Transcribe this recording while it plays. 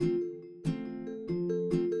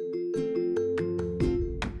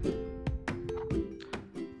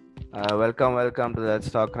Welcome to the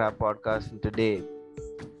Let's Talk Crap podcast. And today,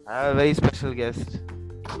 I have a very special guest.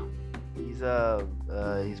 He's not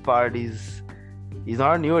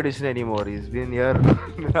a new addition anymore. He's been here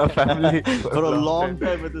in our family for a long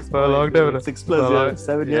time at this For a point. long time. 6+ years,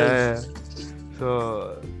 7 years. Yeah.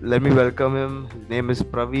 So let me welcome him. His name is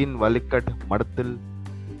Praveen Valikkat Madathil.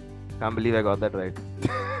 Can't believe I got that right.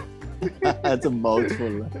 That's a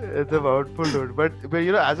mouthful. It's a mouthful, dude. But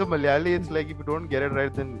as a Malayali, it's like if you don't get it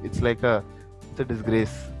right, then it's a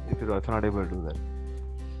disgrace if you're also not able to do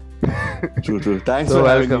that. True. Thanks So for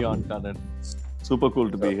having welcome. me on, Kanan. Super cool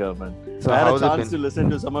to be here, man. So I had a how's it chance been? to listen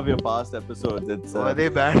to some of your past episodes. Are they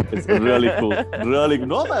bad? It's really cool. Really cool.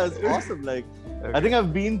 No, man, it's awesome. Like, Okay. I think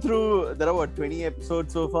I've been through, there are 20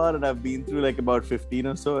 episodes so far, and I've been through like about 15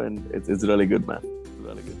 or so, and it's really good, man. It's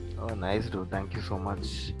really good. Oh, nice, dude. Thank you so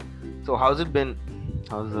much. So how's it been?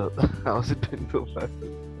 How's it been so far?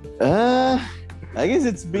 I guess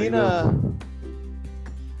it's been an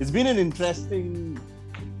interesting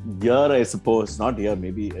year, I suppose. Not year,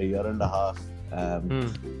 maybe a year and a half.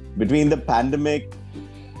 Between the pandemic,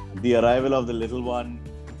 the arrival of the little one,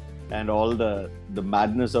 and all the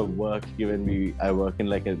madness of work, given I work in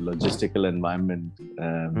like a logistical environment.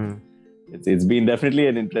 It's been definitely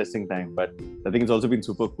an interesting time, but I think it's also been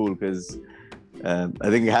super cool because I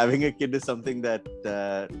think having a kid is something that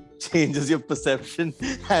changes your perception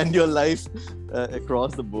and your life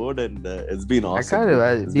across the board, and it's been awesome. I can't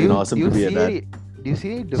imagine. It's been awesome to be a dad. Do you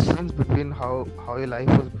see any difference between how your life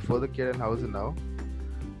was before the kid and how is it now?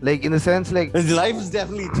 Like in the sense, like His life has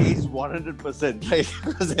definitely changed 100%, right?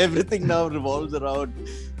 Because everything now revolves around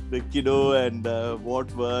the kiddo and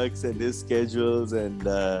what works and his schedules and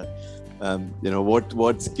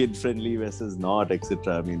what's kid friendly versus not,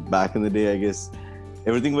 etc. I mean, back in the day, I guess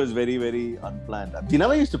everything was very, very unplanned. We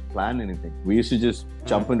never used to plan anything. We used to just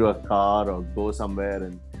jump into a car or go somewhere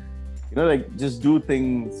and just do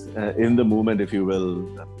things in the moment, if you will.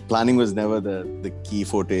 Planning was never the key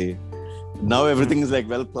forte. Now everything is like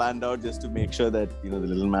well planned out just to make sure that the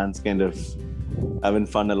little man's kind of having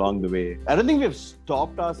fun along the way. I don't think we've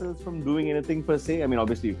stopped ourselves from doing anything per se. I mean,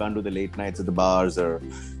 obviously you can't do the late nights at the bars or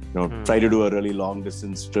try to do a really long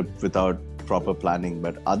distance trip without proper planning.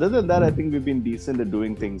 But other than that, I think we've been decent at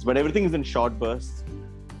doing things. But everything is in short bursts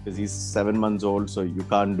because he's 7 months old, so you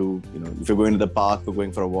can't do if you're going to the park or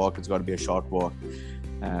going for a walk, it's got to be a short walk.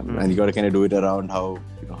 And you got to kind of do it around how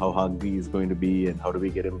hungry he's going to be and how do we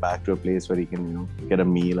get him back to a place where he can get a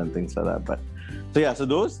meal and things like that. But so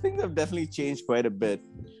those things have definitely changed quite a bit.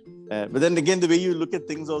 But then again, the way you look at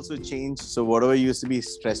things also changed. So whatever used to be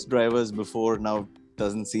stress drivers before now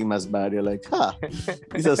doesn't seem as bad. You're like,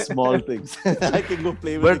 these are small things. I can go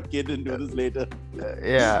play with a kid and do this later.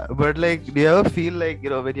 But like, do you ever feel like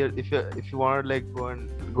when if you want to like go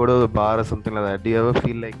to the bar or something like that? Do you ever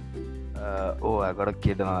feel like I got a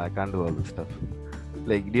kid and I can't do all this stuff?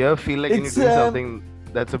 Like, do you ever feel like you need to do something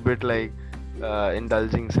that's a bit like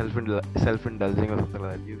self-indulging or something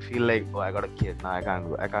like that? You feel like, I got a kid, now I can't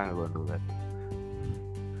go and do that.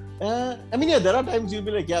 There are times you'll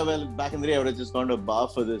be like, back in the day I would have just gone to a bar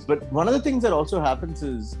for this. But one of the things that also happens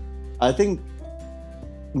is, I think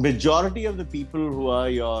majority of the people who are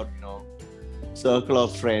your circle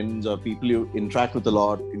of friends or people you interact with a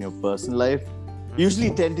lot in your personal life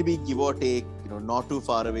usually tend to be, give or take, not too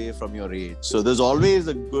far away from your age. So there's always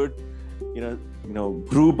a good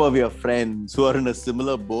group of your friends who are in a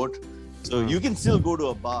similar boat. So you can still go to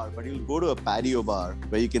a bar, but you'll go to a patio bar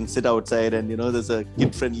where you can sit outside and there's a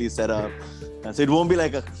kid-friendly setup. So it won't be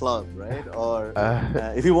like a club, right? Or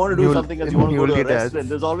if you want to do something else, you want to go to a restaurant,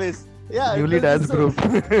 there's always newly dads group.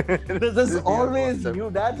 There's always new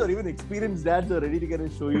dads or even experienced dads who are ready to kind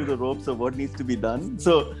of show you the ropes of what needs to be done.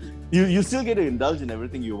 So you still get to indulge in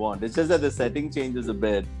everything you want. It's just that the setting changes a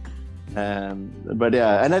bit. But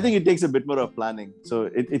and I think it takes a bit more of planning. So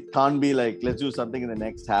it can't be like, let's do something in the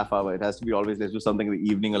next half hour. It has to be always, let's do something in the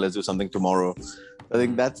evening or let's do something tomorrow. I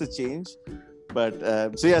think that's a change. But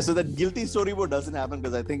so that guilty storyboard doesn't happen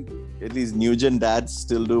because I think at least new gen dads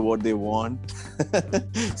still do what they want.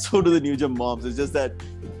 So do the new gen moms. It's just that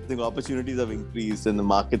I think opportunities have increased and the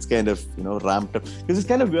market's kind of ramped up. Because it's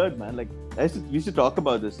kind of weird, man. Like we should talk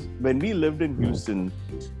about this. When we lived in Houston,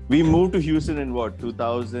 we moved to Houston in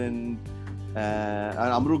 2000. And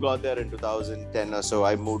Amru got there in 2010 or so.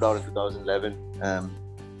 I moved out in 2011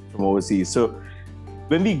 from overseas. So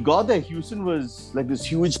when we got there, Houston was like this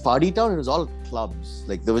huge party town. It was all clubs.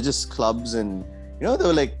 Like there were just clubs and, there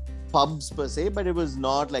were like pubs per se, but it was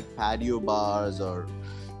not like patio bars or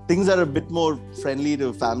things that are a bit more friendly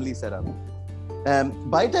to family setup.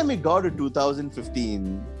 By the time we got to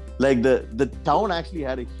 2015, like the town actually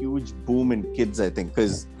had a huge boom in kids, I think,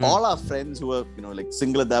 because all our friends who were, you know, like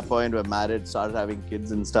single at that point, were married, started having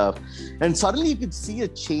kids and stuff, and suddenly you could see a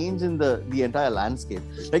change in the entire landscape.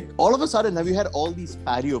 Like all of a sudden now you had all these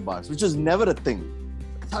patio bars, which was never a thing.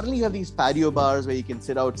 Suddenly you have these patio bars where you can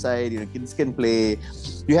sit outside, you know, kids can play.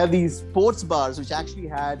 You have these sports bars which actually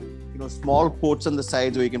had, you know, small courts on the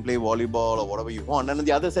sides where you can play volleyball or whatever you want. And on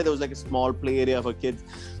the other side, there was like a small play area for kids.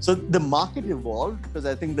 So the market evolved because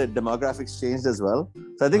I think the demographics changed as well.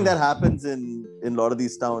 So I think that happens in a lot of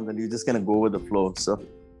these towns, and you just kind of go with the flow. So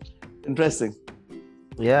interesting.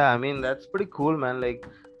 Yeah, I mean, that's pretty cool, man. Like,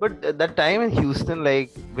 but that time in Houston, like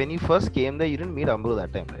when you first came there, you didn't meet Amru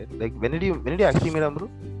that time, right? Like, when did you actually meet Amru?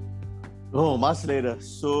 Oh, much later.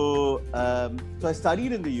 So I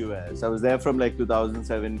studied in the US. I was there from like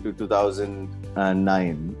 2007 to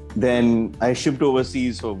 2009. Then I shipped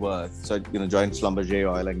overseas for work. So I, you know, joined Schlumberger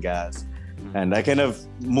Oil and Gas. And I kind of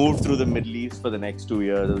moved through the Middle East for the next 2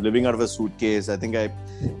 years. I was living out of a suitcase. I think I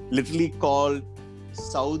literally called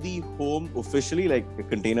Saudi home officially, like a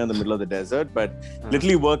container in the middle of the desert, but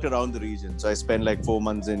literally worked around the region. So I spent like 4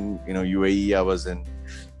 months in, you know, UAE. I was in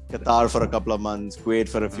Qatar for a couple of months, Kuwait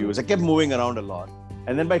for a few. So I kept moving around a lot.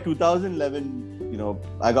 And then by 2011, you know,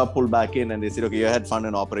 I got pulled back in and they said, okay, you had fun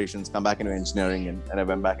in operations, come back into engineering. And I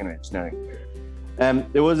went back into engineering. And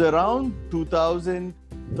it was around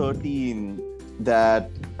 2013 that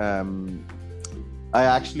I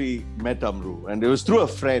actually met Amru. And it was through a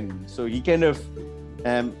friend. So he kind of,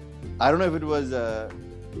 I don't know if it was a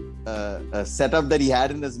setup that he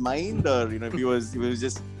had in his mind, or, you know, if he was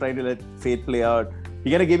just trying to let fate play out. He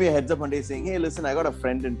kind of gave me a heads up one day saying, hey, listen, I got a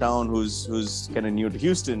friend in town who's kind of new to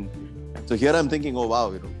Houston. So here I'm thinking, oh, wow,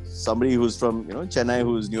 you know, somebody who's from, you know, Chennai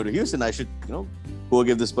who's new to Houston, I should, you know, go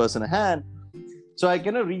give this person a hand. So I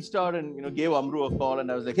kind of reached out and, you know, gave Amru a call,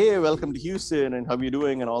 and I was like, hey, welcome to Houston, and how are you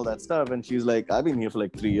doing, and all that stuff. And she's like, I've been here for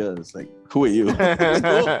like 3 years. Like, who are you?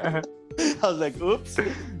 I was like, oops. So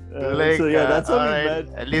yeah, that's how we met.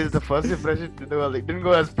 At least the first impression didn't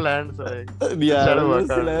go as planned. So yeah, it was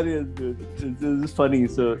hilarious, dude. It's funny.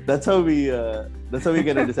 So that's how we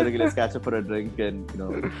kind of decided, okay, let's catch up for a drink and you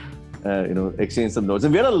know, exchange some notes.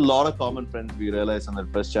 And we had a lot of common friends. We realized on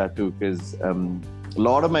that first chat too, because a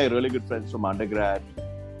lot of my really good friends from undergrad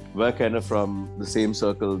were kind of from the same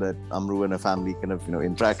circle that Amru and her family kind of, you know,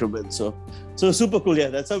 interacted with. So super cool. Yeah,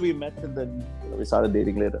 that's how we met, and then, you know, we started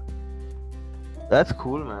dating later. That's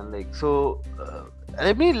cool, man. Like, so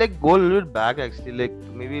let me like go a little bit back, actually, like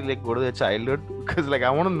maybe like go to their childhood, because like I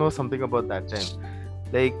want to know something about that time.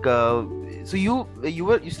 Like, so you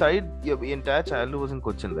studied your entire childhood was in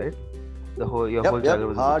Cochin, right? Your whole childhood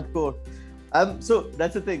was hardcore. So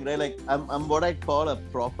that's the thing, right? Like I'm what I call a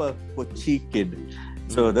proper Kochi kid.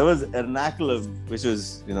 So there was Ernakulam, which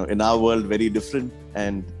was, you know, in our world very different,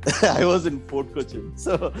 and I was in Fort Cochin.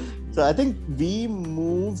 So I think we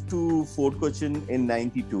moved to Fort Cochin in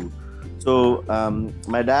 '92. So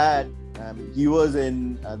my dad, he was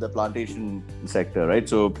in the plantation sector, right?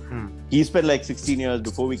 So he spent like 16 years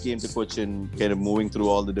before we came to Cochin, kind of moving through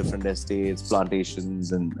all the different estates,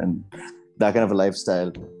 plantations, and that kind of a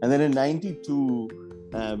lifestyle. And then in '92,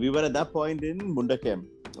 we were at that point in Mundakem,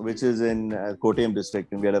 which is in Kottayam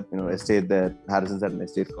district, and we had a, you know, estate there. Harrison's had an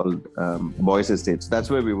estate called Boyce Estate. So that's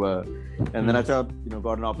where we were. And then I thought, you know,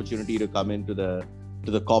 got an opportunity to come into the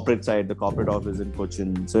corporate side, the corporate office in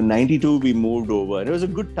Cochin. So in '92 we moved over, and it was a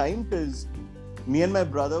good time because me and my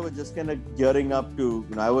brother were just kind of gearing up to,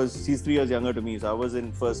 you know, he's 3 years younger to me, so I was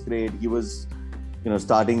in first grade. He was, you know,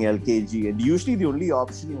 starting LKG, and usually the only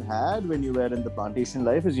option you had when you were in the plantation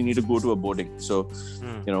life is you need to go to a boarding. So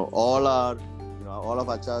you know, all of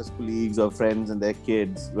Acha's colleagues or friends and their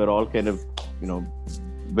kids were all kind of, you know,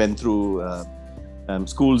 went through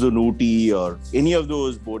schools in Ooty or any of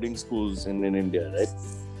those boarding schools in India, right?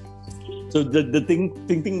 So the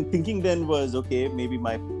thinking then was, okay, maybe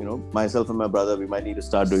myself and my brother, we might need to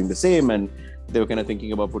start doing the same. And they were kind of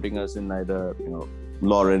thinking about putting us in either, you know,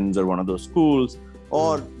 Lawrence or one of those schools,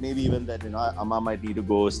 or maybe even that, you know, Amma might need to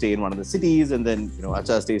go stay in one of the cities, and then, you know,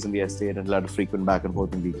 Acha stays in the estate and allowed to frequent back and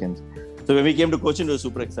forth on weekends. So when we came to Cochin, it was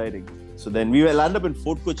super exciting. So then we will land up in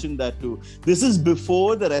Fort Cochin, that too. This is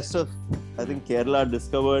before the rest of, I think, Kerala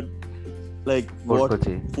discovered like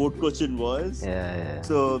Fort Cochin was. Yeah.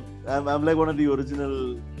 So I'm like one of the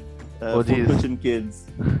original Fort Cochin kids.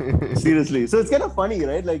 Seriously. So it's kind of funny,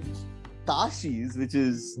 right? Like Kashi's, which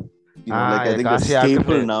is, you know, like I think a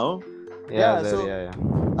staple now. So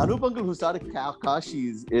Anup Uncle, who started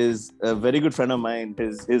Kashi's, is a very good friend of mine.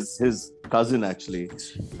 His cousin, actually,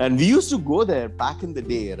 and we used to go there back in the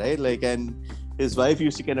day, right? Like, and his wife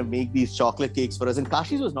used to kind of make these chocolate cakes for us, and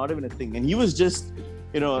Kashi's was not even a thing, and he was just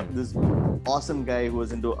this awesome guy who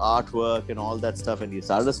was into artwork and all that stuff, and he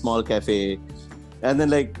started a small cafe. And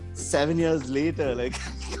then, like 7 years later, like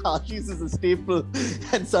Kashi's is a staple,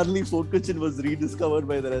 and suddenly Fort Cochin was rediscovered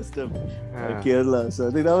by the rest of Kerala. So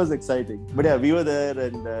I think that was exciting. But yeah, we were there,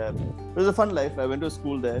 and it was a fun life. I went to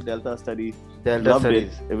school there, Delta study. Delta Loved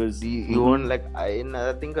studies. it. It was You own like I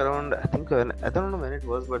think around I don't know when it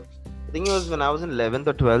was, but I think it was when I was in 11th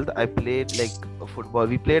or 12th. I played like a football.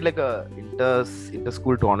 We played like a inter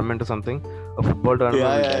school tournament or something, a football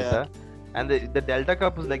tournament with Delta, and the Delta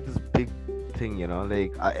Cup was like this big thing,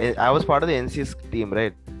 like I was part of the NCS team,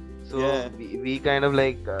 right? So we kind of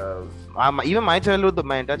like even my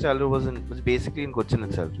entire childhood was basically in Cochin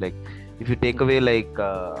itself. Like if you take away like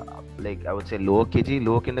I would say lower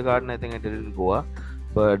kindergarten, I think I did it in Goa,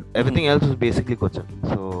 but everything else was basically Cochin.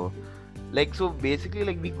 So basically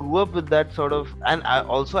like we grew up with that sort of, and I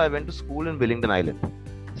went to school in Wellington Island,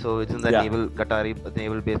 so it's in the naval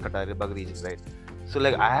base Katari Bagh region, right? So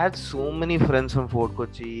like I had so many friends from Fort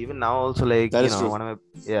Kochi. Even now also, like that is true. one of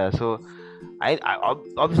my So I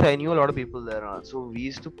obviously I knew a lot of people there. So we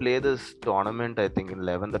used to play this tournament. I think in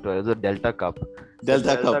 11th or 12th, the Delta Cup.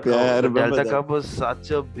 Delta Cup. Yeah, I remember Delta that. Cup was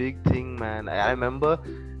such a big thing, man. I remember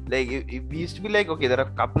like we used to be like, okay, there are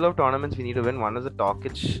a couple of tournaments we need to win. One is the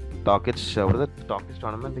Talkich. What is it? Talkich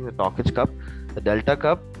tournament. I think the Talkich Cup, the Delta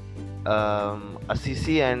Cup,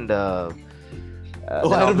 Assisi, and.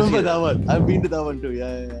 I remember that one. I've been to that one too.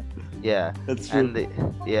 Yeah. That's true. And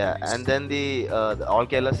then the All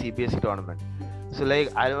Kerala CBSE tournament. So like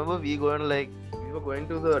I remember we were going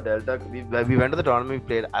to the Delta. We went to the tournament. We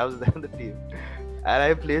played. I was there in the team, and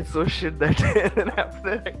I played so shit that day. And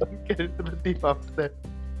after that, I couldn't get into the team after that.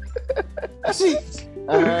 Actually,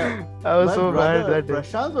 I was so bad that day.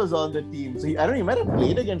 Prashant was on the team. So you might have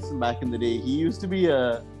played against him back in the day. He used to be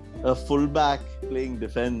a fullback playing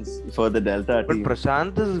defense for the Delta team. But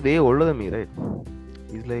Prashant is way older than me, right?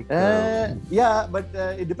 He's like yeah, but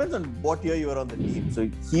it depends on what year you were on the team. So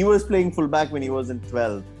he was playing fullback when he was in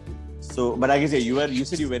 12th. So, but I guess you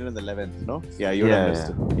said you went in the 11th, no? Yeah, you would have missed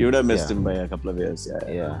him. You would have missed him by a couple of years.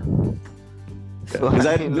 Yeah. So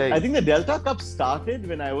I think the Delta Cup started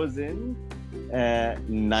when I was in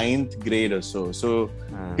 9th grade or so. So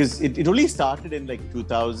because it only started in like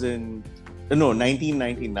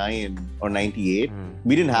 1999 or 98.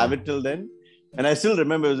 We didn't have it till then. And I still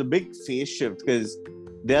remember it was a big phase shift because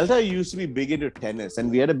Delta used to be big into tennis,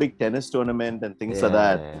 and we had a big tennis tournament and things like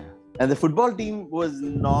that. And the football team was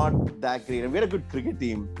not that great. And we had a good cricket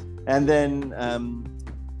team. And then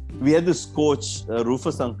we had this coach,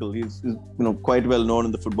 Rufus Uncle. He's quite well known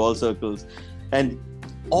in the football circles. And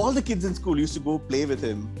all the kids in school used to go play with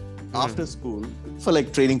him after school for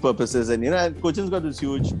like training purposes. And Cochin's got this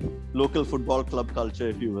huge local football club culture,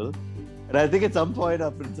 if you will. And I think at some point our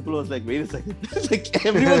principal was like, wait a second, like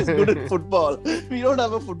everyone's good at football. We don't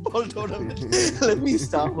have a football tournament. Let me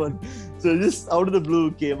start one. So just out of the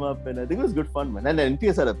blue came up, and I think it was good fun, man. And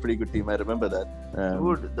NPS had a pretty good team. I remember that.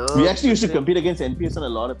 We actually used to compete against NPS on a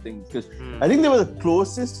lot of things because I think they were the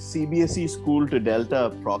closest CBSE school to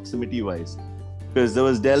Delta proximity-wise. Because there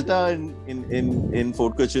was Delta in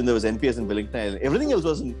Fort Cochin, there was NPS in Wellington Island. Everything else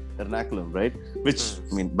was in Ernakulam, right? Which,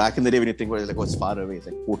 I mean, back in the day when you think about it, it's like, it's far away. It's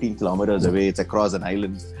like 14 kilometers away. It's across an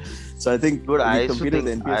island. So I think we competed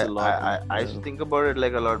with NPS a lot. I used to think about it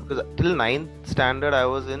like a lot because till 9th standard, I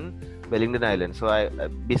was in Wellington Island. So I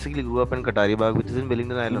basically grew up in Katari Bagh, which is in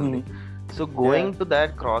Wellington Island only. So going to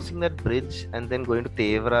that, crossing that bridge, and then going to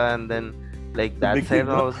Tevra, and then like that side,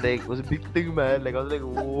 I was like, it was a big thing, man. Like I was like,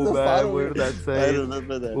 oh man, going to that side. I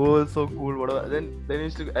remember that. Oh, it's so cool. Whatever. Then I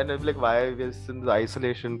used to, and I'm like, why are we in this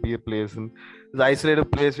isolation place and this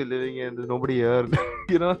isolated place we're living in? There's nobody here,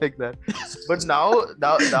 like that. But now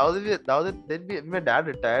then my dad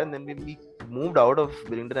retired, and then we moved out of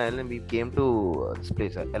Wellington Island. We came to this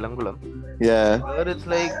place, Elangulam. Yeah. Where it's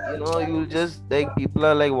like, you just like people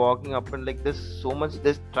are like walking up and like there's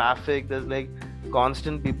traffic. There's like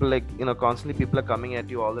constant people, like constantly people are coming at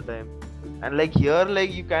you all the time. And like here,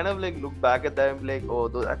 like you kind of like look back at that and be like, oh,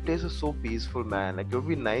 that place is so peaceful, man. Like it would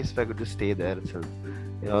be nice if I could just stay there itself.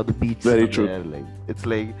 The beach. Very true. There, like it's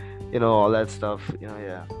like all that stuff.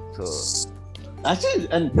 Yeah. So actually,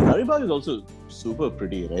 and Katari Bagh is also super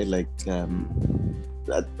pretty, right? Like I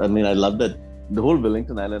love that. The whole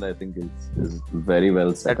Wellington Island, I think, is very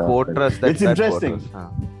well set that up. Port Trust, it's interesting.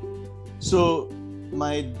 So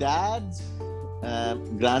my dad's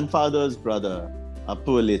grandfather's brother,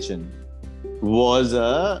 Appu Alechan, was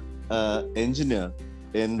a engineer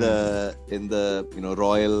in the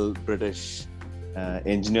Royal British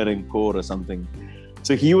Engineering Corps or something.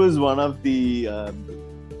 So he was one of the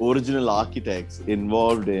original architects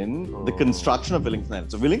involved in the construction of Wellington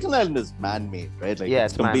Island. So Wellington Island is man-made, right? Like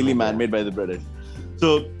it's completely man-made by the British.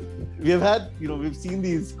 So we've had, we've seen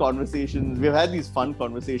these conversations. We've had these fun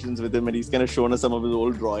conversations with him, and he's kind of shown us some of his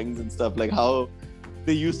old drawings and stuff, like how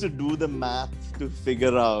they used to do the math to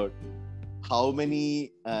figure out how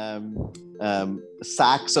many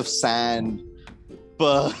sacks of sand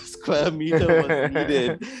per square meter was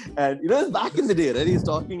needed. And it's back in the day, right? He's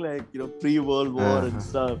talking like pre-World War and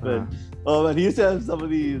stuff. And he used to have some of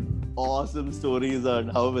these awesome stories on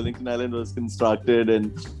how Wellington Island was constructed,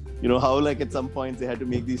 and how like at some points they had to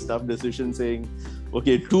make these tough decisions saying,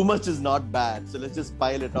 okay, too much is not bad, so let's just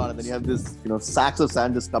pile it on. And then you have this sacks of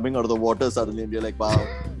sand just coming out of the water suddenly, and you're like, wow.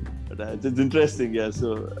 But, it's interesting, yeah.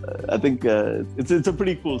 So I think it's a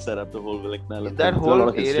pretty cool setup, the whole Wellington Island. That whole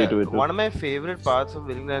area, one of my favorite parts of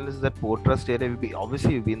Wellington Island is that Port Trust area.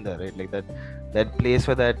 Obviously you've been there, right? Like that place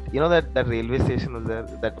where that railway station was there,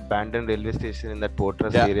 that abandoned railway station in that Port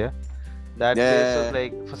Trust area. That place was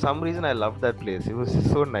like, for some reason I loved that place. It was just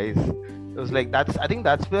so nice. It was like, I think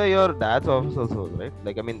that's where your dad's office also was, right?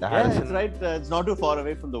 Like, I mean, the Harrison... it's right. It's not too far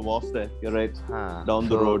away from the wharf there. You're right. Down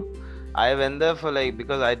the road. I went there for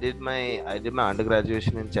because I did my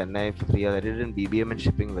undergraduation in Chennai for 3 years. I did it in BBM and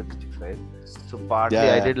shipping logistics, right? So partly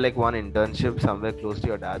I did one internship somewhere close to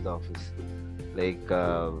your dad's office,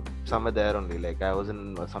 somewhere there only. I was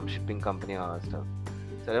in some shipping company or stuff.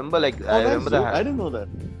 So I remember I didn't know that.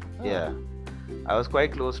 Yeah, I was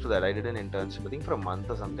quite close to that. I did an internship. I think for a month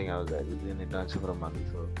or something. I did an internship for a month.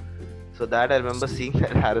 So that I remember seeing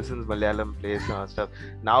that Harrison's Malayalam place and stuff.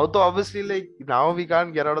 Now, though, obviously, now we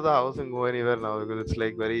can't get out of the house and go anywhere now because it's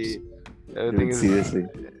very everything is seriously.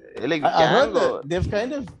 I heard that they've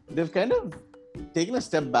kind of taken a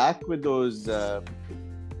step back with those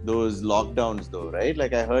lockdowns, though, right?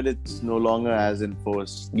 I heard it's no longer as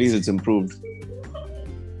enforced. At least it's improved.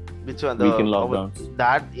 Which one? Weekend lockdowns.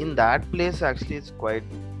 That in that place actually it's quite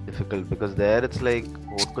difficult because there it's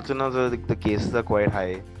Fort Cochin also the cases are quite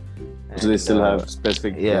high. So they still have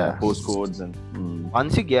specific postcodes and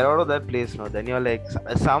once you get out of that place then you're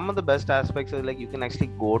some of the best aspects are you can actually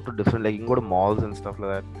go to different you can go to malls and stuff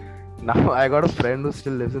like that. Now I got a friend who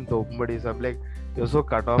still lives in Thoppumadi, so I'm you're so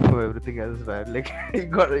cut off from everything else, man. He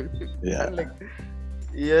got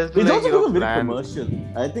he has to it's also very commercial.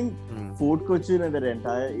 I think Fort Cochin and that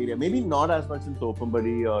entire area, maybe not as much in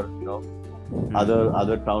Thoppumadi or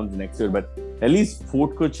other towns next to it, but at least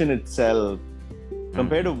Fort Cochin itself,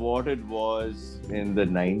 compared to what it was in the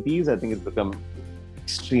 90s, I think it's become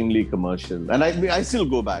extremely commercial. And I still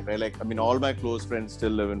go back, right? All my close friends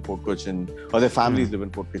still live in Fort Cochin, or their families live in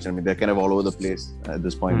Fort Cochin. They're kind of all over the place at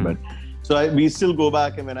this point. But so we still go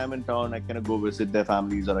back, and when I'm in town, I kind of go visit their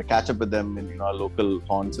families, or I catch up with them in our local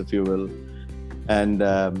haunts, if you will. And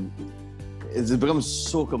it's become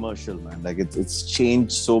so commercial, man. It's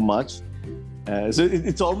changed so much. So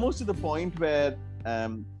it's almost to the point where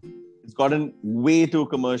it's gotten way too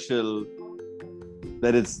commercial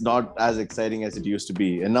that it's not as exciting as it used to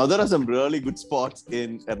be. And now there are some really good spots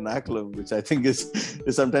in Ernakulam, which I think is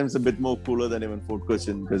sometimes a bit more cooler than even Fort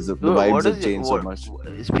Cochin because the vibes have changed so much.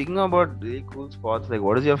 Speaking about really cool spots,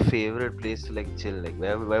 what is your favorite place to chill?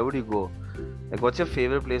 Where would you go? What's your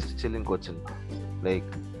favorite place to chill in Cochin?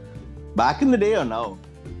 Back in the day or now?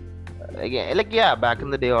 Back in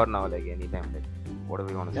the day or now, anytime. Whatever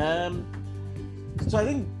you want to say. So I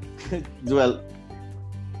think, well,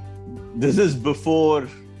 this is before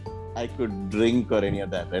I could drink or any of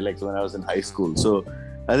that, right? So when I was in high school. So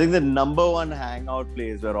I think the number one hangout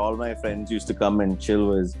place where all my friends used to come and chill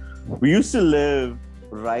was, we used to live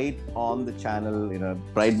right on the channel,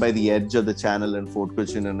 right by the edge of the channel in Fort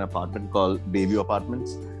Cochin, in an apartment called Bayview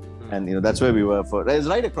Apartments. And that's where we were it's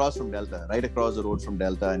right across from Delta, right across the road from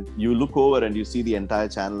Delta. And you look over and you see the entire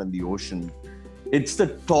channel and the ocean. It's the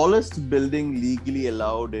tallest building legally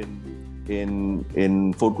allowed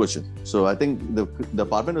in Fort Cochin. So I think the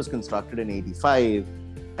apartment was constructed in 85,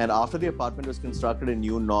 and after the apartment was constructed, a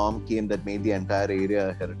new norm came that made the entire area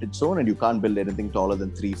a heritage zone, and you can't build anything taller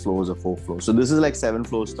than 3 floors or 4 floors. So this is 7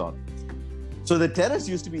 floors tall. So the terrace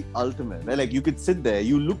used to be ultimate, right? You could sit there,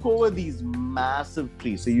 you look over these massive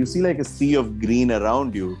trees, so you see a sea of green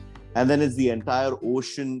around you, and then it's the entire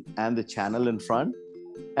ocean and the channel in front,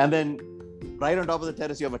 and then right on top of the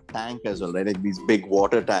terrace, you have a tank as well, right? These big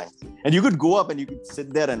water tanks. And you could go up and you could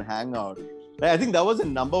sit there and hang out. I think that was the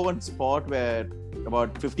number one spot where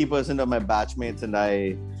about 50% of my batchmates and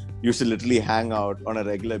I used to literally hang out on a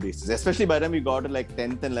regular basis. Especially by the time we got to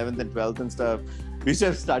 10th and 11th and 12th and stuff. We used to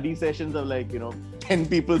have study sessions of 10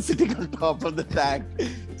 people sitting on top of the tank,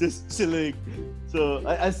 just chilling. So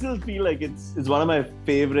I still feel it's one of my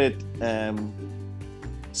favorite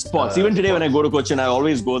spots. Even today, when I go to Cochin, I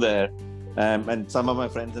always go there. And some of my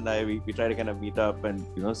friends and I, we try to kind of meet up and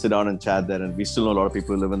sit down and chat there. And we still know a lot of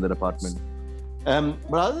people who live in that apartment.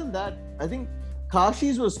 But other than that, I think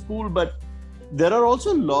Kashi's was cool, but there are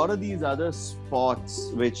also a lot of these other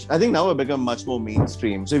spots which I think now have become much more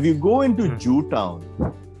mainstream. So if you go into Jewtown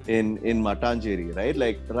in Mattancherry, right,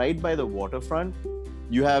 like right by the waterfront,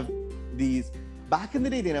 you have these. Back in the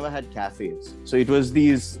day, they never had cafes, so it was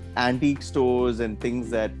these antique stores and things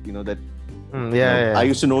that I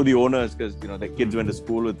used to know the owners because their kids went to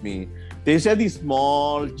school with me. They used to have these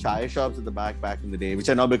small chai shops at the back in the day, which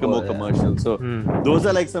have now become more commercial. So those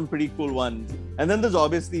are like some pretty cool ones. And then there's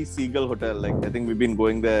obviously Seagull Hotel. Like I think we've been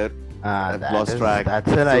going there. Lost track.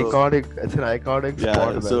 That's an iconic. It's an iconic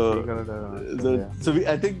spot.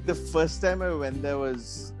 I think the first time I went there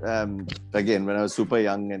was again when I was super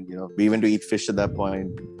young, and we went to eat fish at that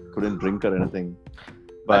point. Couldn't drink or anything.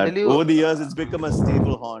 But over the years, it's become a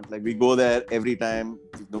staple haunt. Like we go there every time.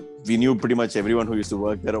 We knew pretty much everyone who used to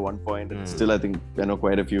work there at one point, and still I think I know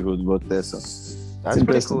quite a few who work there. So that's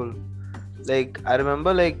pretty cool. Like I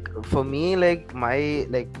remember, like for me, like my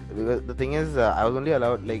the thing is, I was only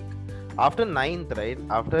allowed like after 9th, right?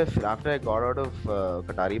 After I got out of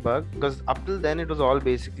Katari Bagh, because up till then it was all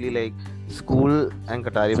basically like school and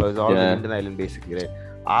Katari Bagh. It was all in Indian Island basically, right?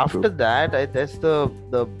 After that, that's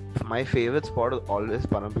my favorite spot is always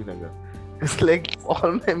Panampi Nagar. It's like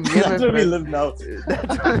all my that's where we live now.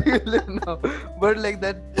 That's where we live now. But like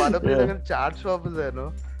that Panampi Nagar chaat shop is there,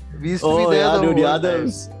 no? We used to be there the whole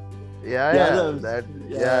time.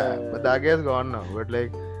 But that guy's gone now. But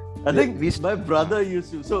like I think my brother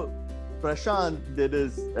used to. So Prashant did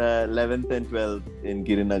his 11th and 12th in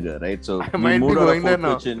Girinagar, right? So I might be going there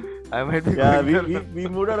now. I might be going there. We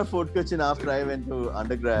moved out of Fort Cochin after I went to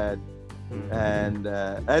undergrad. And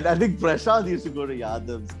I think Prashant used to go to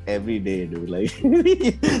Yadav's every day, dude. Like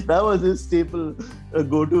that was his staple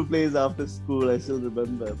go-to place after school. I still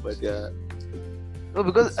remember, but yeah. No,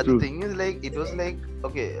 because the thing is, like, it was like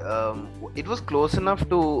it was close enough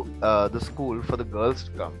to the school for the girls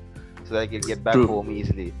to come, so that I could get back home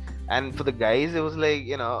easily. And for the guys, it was like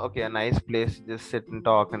a nice place to just sit and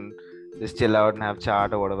talk and just chill out and have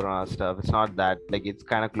chat or whatever on our stuff. It's not that like it's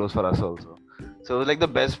kind of close for us also. So it was like the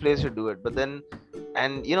best place to do it. But then,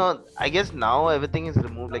 and I guess now everything is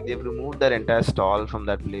removed. Like they've removed that entire stall from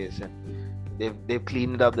that place, and they've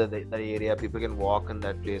cleaned up that area. People can walk in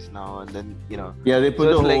that place now, and then they put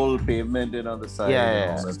the whole pavement in on the side.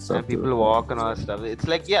 And people walk and all that stuff. It's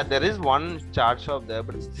like there is one chaat shop there,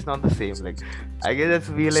 but it's not the same. Like I guess that's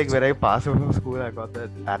me. Like when I passed out from school, I got that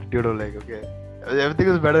attitude of like, okay, everything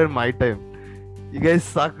was better in my time. You guys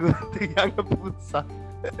suck. The younger people suck.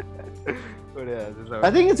 But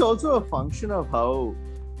I think it's also a function of how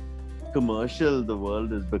commercial the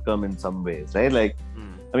world has become in some ways, right? Like,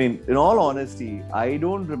 I mean, in all honesty, I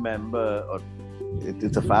don't remember, or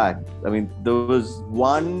it's a fact. I mean, there was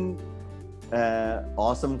one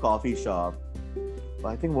awesome coffee shop.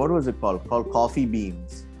 I think what was it called? Called Coffee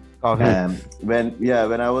Beans.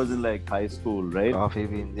 When I was in like high school, right? Coffee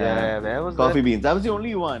Beans. Where was Coffee Beans. That was the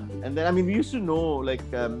only one. And then we used to know like.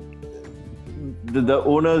 The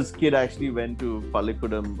owner's kid actually went to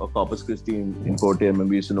Pallikudam or Corpus Christi in Kottayam, and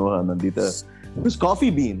we used to know her, Nandita. It was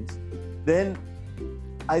Coffee Beans. Then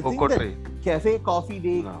I think that Cafe Coffee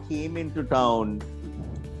Day came into town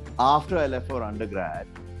after I left for undergrad,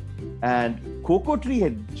 and Cocoa Tree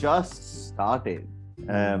had just started.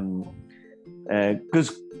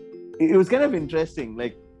 Because it was kind of interesting.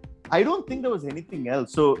 Like, I don't think there was anything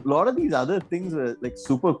else. So a lot of these other things were like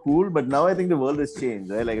super cool, but now I think the world has changed,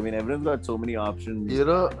 right? Like, I mean, everyone's got so many options.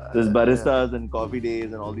 There's baristas and coffee days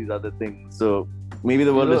and all these other things. So maybe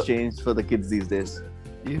the world has changed for the kids these days.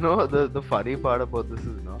 The funny part about this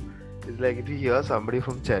is, is like if you hear somebody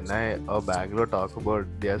from Chennai or Bangalore talk about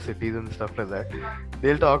their cities and stuff like that,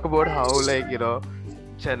 they'll talk about how like,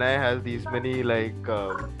 Chennai has these many like,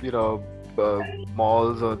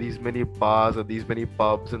 malls or these many bars or these many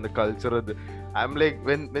pubs and the culture of I'm like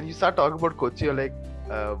when you start talking about Kochi, you're like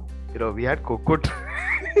we had Cocoa Tree.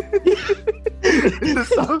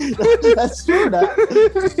 That's true. That's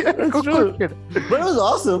true. But it was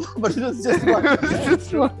awesome. But it was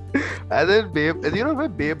just one. And then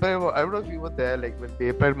when Bay Pride, I don't know if you were there, like when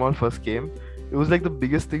Bay Pride Mall first came, it was like the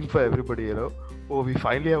biggest thing for everybody, Oh, we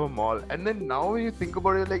finally have a mall. And then now when you think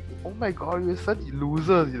about it, you're like, oh my god, we're such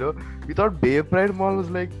losers, We thought Bay Pride Mall was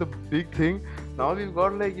like the big thing. Now we've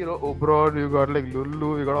got like, Oberon, we've got like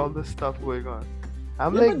Lulu, we've got all this stuff going on.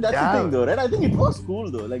 But that's the thing though, right? I think it was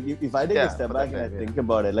cool though. Like if I take a step back and I think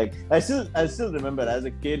about it, like I still remember as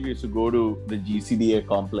a kid we used to go to the GCDA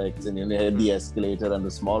complex and you had the escalator and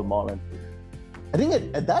the small mall, and I think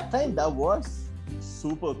at that time that was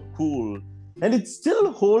super cool, and it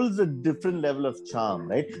still holds a different level of charm,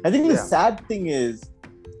 right? I think the sad thing is,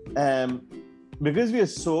 because we are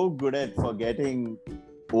so good at forgetting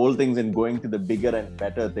old things and going to the bigger and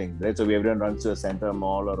better things, right? So everyone runs to a center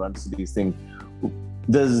mall or runs to these things.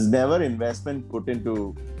 There's never investment put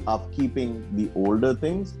into upkeeping the older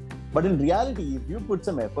things. But in reality, if you put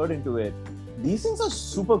some effort into it, these things are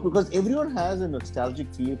super cool because everyone has a nostalgic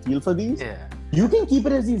feel for these. Yeah. You can keep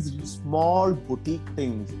it as these small boutique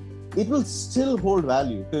things. It will still hold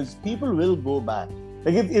value because people will go back.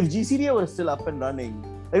 Like if GCDA was still up and running,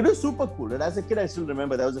 it was super cool. And as a kid, I still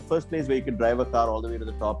remember that was the first place where you could drive a car all the way to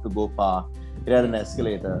the top to go far. It had an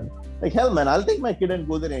escalator. Like, hell, man, I'll take my kid and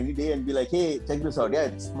go there any day and be like, hey, check this out. Yeah,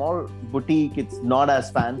 it's small boutique. It's not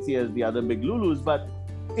as fancy as the other big Lulus, but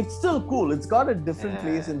it's still cool. It's got a different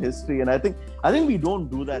place in history. And I think we don't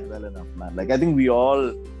do that well enough, man. Like, I think we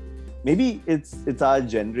all, maybe it's our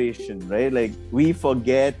generation, right? Like, we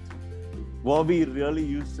forget what we really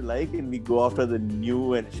used to like and we go after the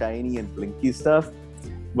new and shiny and blinky stuff.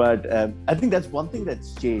 But I think that's one thing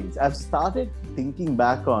that's changed. I've started thinking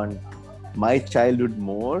back on my childhood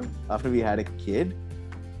more after we had a kid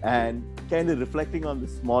and kind of reflecting on the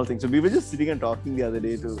small things. So we were just sitting and talking the other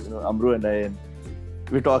day to Amru and I, and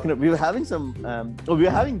we were having some we were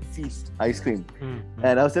having Feast ice cream.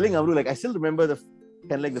 And I was telling Amru, like, I still remember the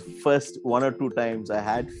first one or two times I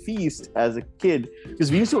had Feast as a kid,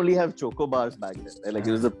 because we used to only have Choco bars back then, right? Like,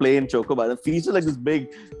 it was a plain Choco bar. The Feast was like this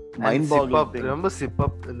big mind-boggling thing. Remember Sip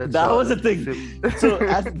Up? That was a thing. So,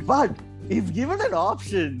 but if given an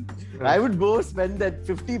option, I would go spend that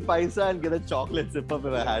 50 paisa and get a chocolate Sip Up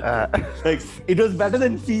if I had to. Like, it was better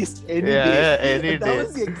than Feast any day. Yeah, any day. That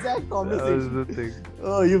was the exact conversation. That was the thing.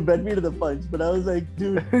 Oh, you bet me to the punch. But I was like,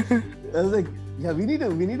 dude, yeah, we need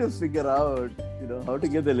to figure out, how to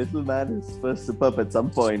get the little man his first Sip Up at some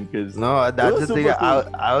point. Cause no, that's the thing. Cool.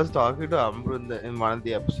 I was talking to Amru in one of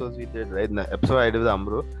the episodes we did, right? In the episode I did with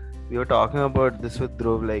Amru, we were talking about this with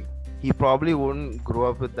Dhruv. Like, he probably wouldn't grow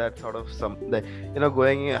up with that sort of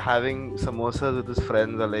going having samosas with his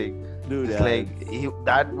friends, or like, dude,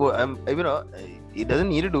 he doesn't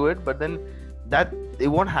need to do it, but then that they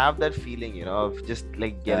won't have that feeling, of just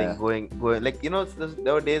like going like,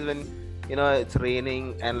 there were days when it's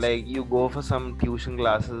raining and like you go for some tuition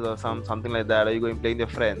classes or something like that, or you go and play with your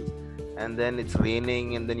friends, and then it's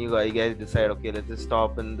raining, and then you guys decide, okay, let's just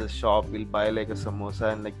stop in the shop, we'll buy like a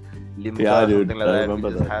samosa and like limca or something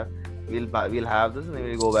like that. We'll have this and then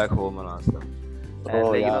we'll go back home and all stuff.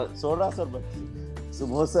 And soda sarbat.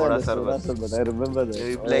 Samosa and soda sarbat. I remember that.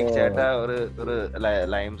 We'll be like, chata or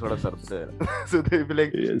lime soda sarbat. So they'll be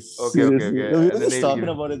like, yes, okay. No, we were just talking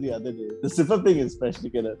about it the other day. The Sip Up thing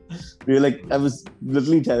especially we were like, I was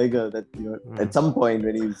literally telling her that, at some point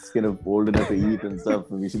when he's kind of old enough to eat and stuff,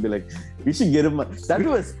 we should get him that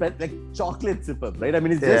was like chocolate Sip Up, right? I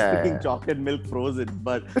mean, it's just picking chocolate milk frozen,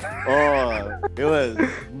 but it was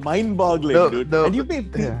mind-boggling, dude. And you pay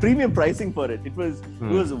premium pricing for it. It was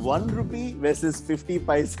 1 rupee versus 50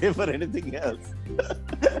 paise for anything else.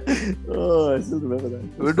 I still remember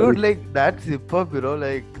that. Dude, like that Sip Up,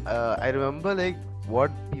 like I remember like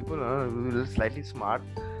what people were slightly smart.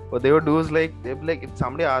 What they would do is like, they'd be like, if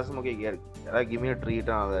somebody asks them, okay, give me a treat and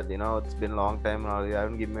all that, it's been a long time and all, you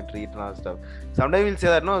haven't given me a treat and all that stuff. Sometimes we'll say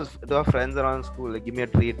that, no, to our friends around school, like, give me a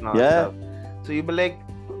treat and all that stuff. So you'll be like,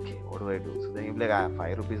 okay, what do I do? So then you'll be like,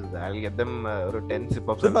 5 rupees is that. I'll get them 10 Sip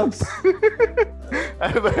Ups. I'll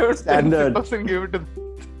buy 10 Sip Ups and give it to them.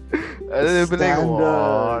 And then they'll be like,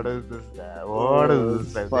 what is this? What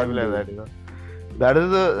is this? Like that, That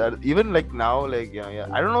is even like now, like,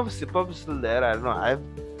 I don't know if Sip Up is still there. I don't know.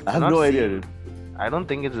 I have no idea, dude. I don't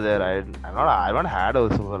think it's there. I haven't had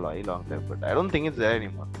also for a very long time, but I don't think it's there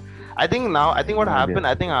anymore. I think what happened,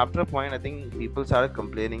 I think after a point, I think people started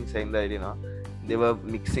complaining, saying that, they were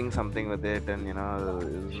mixing something with it, and it was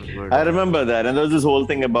good. I remember that, and there was this whole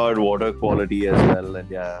thing about water quality as well, and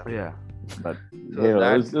but so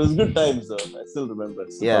it was good times though. I still remember.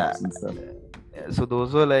 And stuff. So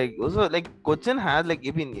those were like Cochin has like,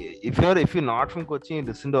 if you're not from Cochin, you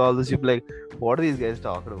listen to all this, you'll be like, what are these guys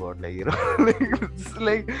talking about? Like,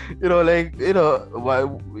 why,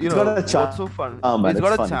 what's so fun? It's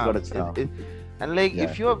got a charm. And like,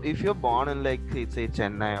 if you're born in like, say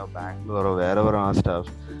Chennai or Bangalore or wherever and stuff,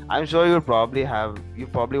 I'm sure you probably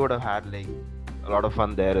would have had like a lot of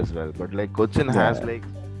fun there as well. But like Cochin has like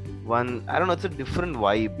one, I don't know, it's a different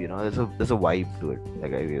vibe, there's a vibe to it,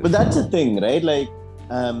 like, I guess. But that's the thing, right? Like,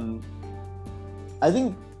 I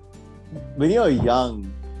think when you're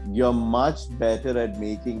young, you're much better at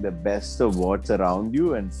making the best of what's around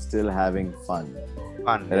you and still having fun.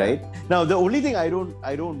 Fun, right? Now, the only thing I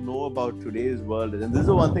don't know about today's world is, and this is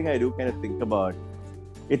the one thing I do kind of think about.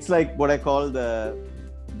 It's like what I call the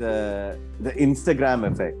Instagram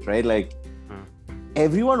effect, right? Like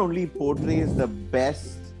everyone only portrays the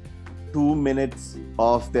best 2 minutes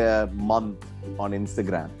of their month on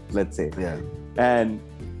Instagram, let's say. Yeah. And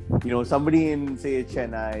somebody in say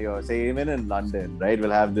Chennai or say even in London, right,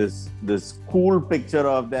 will have this cool picture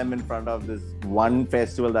of them in front of this one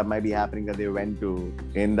festival that might be happening that they went to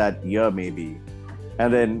in that year maybe.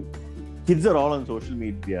 And then kids are all on social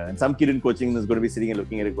media, and some kid in coaching is going to be sitting and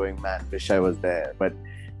looking at it going, man, wish I was there. But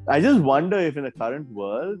I just wonder if in the current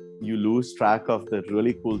world you lose track of the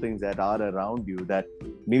really cool things that are around you that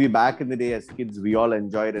maybe back in the day as kids we all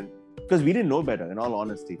enjoyed, and because we didn't know better, in all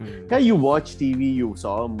honesty. Yeah, you watched TV, you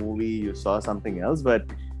saw a movie, you saw something else, but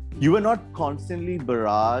you were not constantly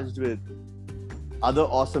barraged with other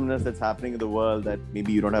awesomeness that's happening in the world that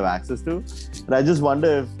maybe you don't have access to. And I just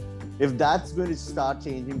wonder if that's going to start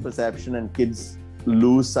changing perception and kids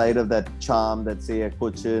lose sight of that charm that say a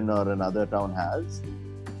Cochin or another town has.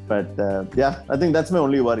 But I think that's my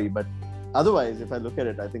only worry. But otherwise, if I look at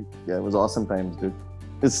it, I think it was awesome times, dude.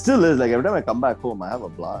 It still is. Like every time I come back home, I have a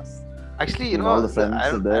blast. Actually, all the friends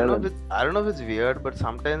I don't know if it's weird, but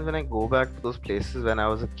sometimes when I go back to those places when I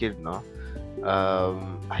was a kid,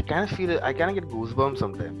 I kind of get goosebumps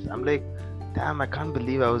sometimes. I'm like, damn, I can't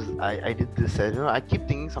believe I did this. I keep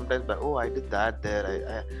thinking sometimes, but I did that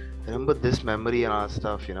there. I remember this memory and all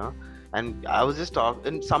stuff, And I was just talking,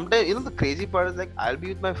 and sometimes, the crazy part is like, I'll be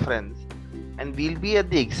with my friends, and we'll be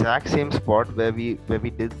at the exact same spot where we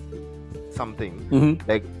did something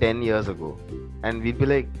like 10 years ago, and we'd be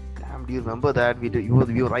like, damn, do you remember that you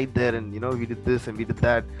were right there, and we did this and we did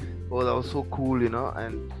that. Oh, that was so cool,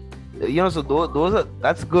 and so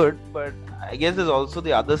that's good, but I guess there's also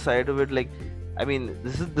the other side of it. Like, I mean,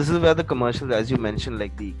 this is where the commercials, as you mentioned,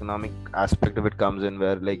 like the economic aspect of it comes in,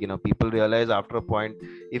 where like people realize after a point,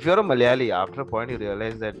 if you're a Malayali, after a point you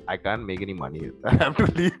realize that I can't make any money. I have to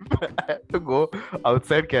leave. I have to go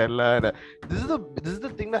outside Kerala. And this is the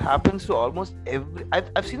thing that happens to almost every.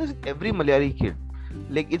 I've seen this with every Malayali kid.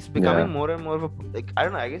 Like it's becoming more and more of a, like, I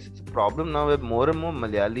don't know. I guess it's a problem now where more and more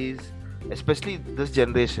Malayalis, especially this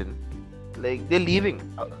generation, like they're leaving,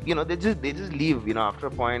 they just leave, after a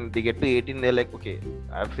point they get to 18, they're like, okay,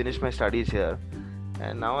 I've finished my studies here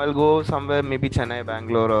and now I'll go somewhere, maybe Chennai,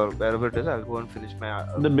 Bangalore or wherever it is, I'll go and finish my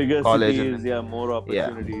the bigger college cities, more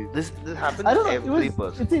opportunities. This happens to every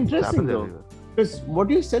person. It's interesting though, because what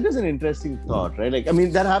you said is an interesting thought, right? Like, I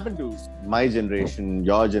mean, that happened to my generation,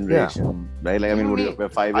 your generation, right? Like, I mean, we're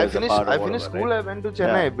 5 years apart. I finished school, right? I went to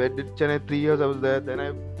Chennai. I did Chennai 3 years. I was there.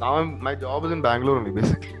 Then my job is in Bangalore only,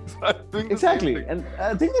 basically. So I'm doing exactly, and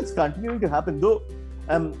I think it's continuing to happen. Though,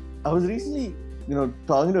 I was recently,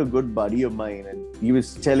 talking to a good buddy of mine, and he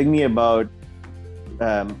was telling me about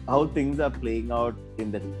how things are playing out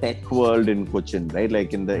in the tech world in Cochin, right?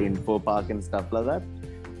 Like in the info park and stuff like that.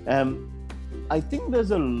 I think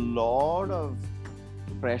there's a lot of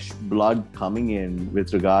fresh blood coming in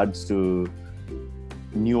with regards to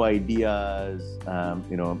new ideas,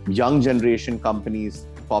 young generation companies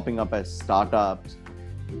popping up as startups.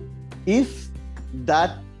 If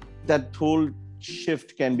that whole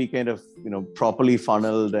shift can be kind of, properly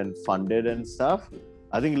funneled and funded and stuff,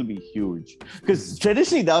 I think it'll be huge. Because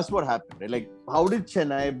traditionally, that's what happened, right? Like, how did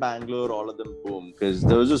Chennai, Bangalore, all of them boom? Because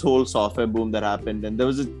there was this whole software boom that happened, and there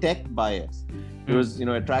was a tech bias. It was,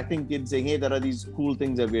 attracting kids saying, hey, there are these cool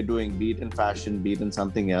things that we're doing, be it in fashion, be it in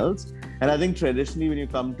something else. And I think traditionally, when you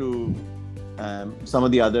come to some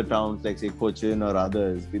of the other towns, like say Cochin or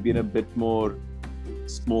others, we've been a bit more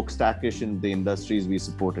smokestackish in the industries we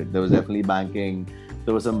supported. There was definitely banking,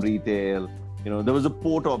 there was some retail, there was a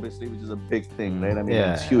port, obviously, which is a big thing, right? I mean,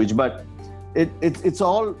 it's huge, but it's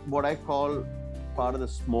all what I call part of the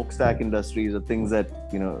smokestack industries, or things that,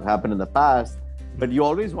 happened in the past. But you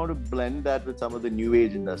always want to blend that with some of the new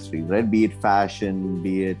age industries, right? Be it fashion,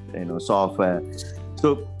 be it, software.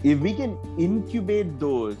 So if we can incubate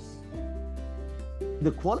those,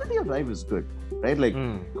 the quality of life is good, right? Like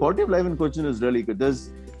quality of life in Cochin is really good. There's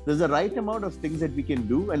the right amount of things that we can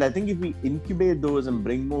do. And I think if we incubate those and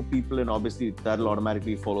bring more people in, obviously that'll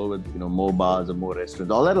automatically follow with, more bars or more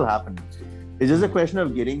restaurants. All that'll happen. It's just a question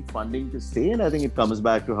of getting funding to stay. And I think it comes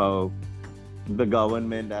back to how the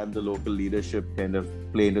government and the local leadership kind of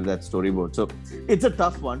play into that storyboard. So it's a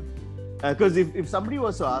tough one. Because if somebody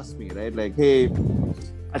was to ask me, right, like, hey,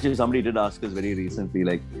 actually somebody did ask us very recently,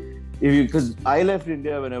 like, because I left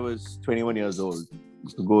India when I was 21 years old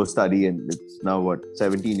to go study, and it's now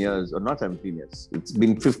 17 years, or not 17 years. It's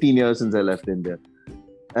been 15 years since I left India.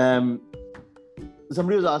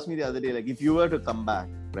 somebody was asking me the other day, like, if you were to come back,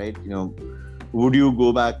 right? Would you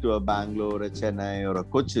go back to a Bangalore, a Chennai, or a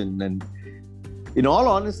Cochin? And in all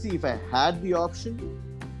honesty, if I had the option,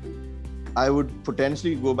 I would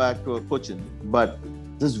potentially go back to a Cochin. But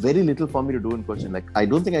there's very little for me to do in Cochin. Like, I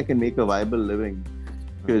don't think I can make a viable living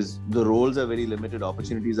because the roles are very limited,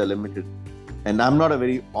 opportunities are limited. And I'm not a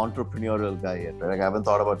very entrepreneurial guy yet. Right? Like, I haven't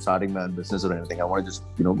thought about starting my own business or anything. I want to just,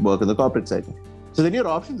 work on the corporate side. So then your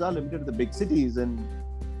options are limited to the big cities. And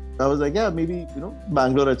I was like, yeah, maybe,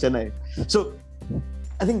 Bangalore or Chennai. So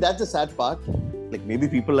I think that's the sad part. Like, maybe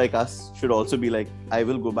people like us should also be like, I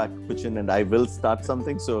will go back to Cochin and I will start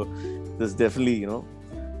something. So there's definitely,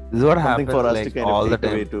 this is what happens for us like to kind all of the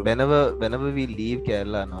take away time. too. Whenever we leave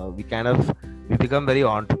Kerala now, we become very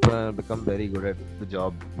entrepreneur, become very good at the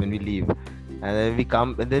job when we leave, and then we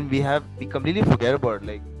come, and then we completely forget about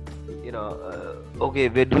like, okay,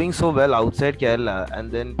 we're doing so well outside Kerala,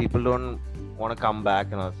 and then people don't want to come back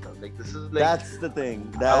and all stuff. Like, this is like, that's the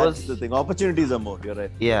thing. That's the thing. Opportunities are more. You're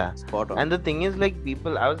right. Yeah. Spot on. And the thing is, like,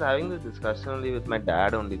 I was having this discussion only with my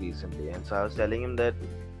dad only recently, and so I was telling him that,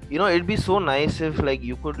 it'd be so nice if like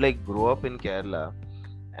you could like grow up in Kerala,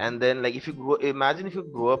 and then like imagine if you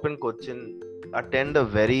grow up in Cochin, attend a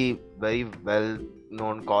very, very well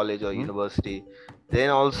known college or university, then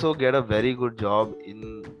also get a very good job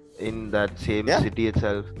in that same city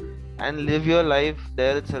itself, and live your life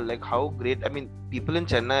there itself. Like, how great. I mean, people in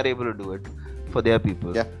Chennai are able to do it for their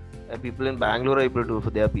people, and people in Bangalore are able to do it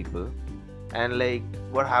for their people. And like,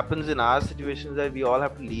 what happens in our situation is that we all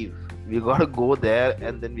have to leave. We gotta go there,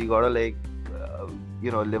 and then we gotta like,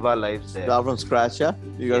 live our lives there. Start from scratch,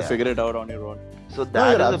 You gotta figure it out on your own. So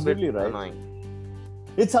that is a bit right. annoying.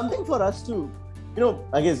 It's something for us to,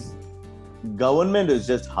 I guess, government is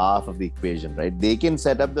just half of the equation, right? They can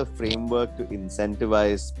set up the framework to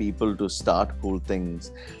incentivize people to start cool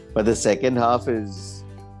things, but the second half is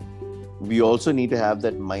we also need to have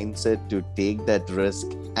that mindset to take that risk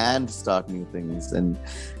and start new things. And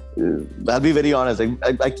I'll be very honest,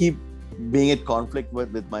 I keep being in conflict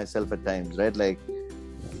with myself at times, right? Like,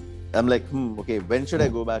 I'm like, okay, when should I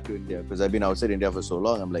go back to India? Because I've been outside India for so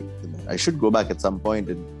long. I'm like, I should go back at some point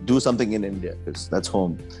and do something in India because that's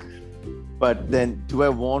home. But then, do I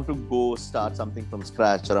want to go start something from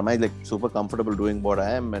scratch, or am I like super comfortable doing what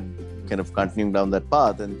I am and kind of continuing down that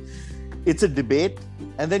path? And it's a debate.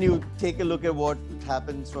 And then you take a look at what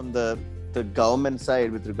happens from the government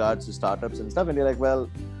side with regards to startups and stuff, and you're like, well,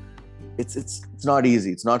 it's not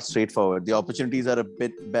easy. It's not straightforward. The opportunities are a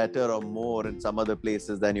bit better or more in some other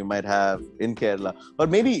places than you might have in Kerala, or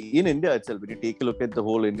maybe in India itself. When you take a look at the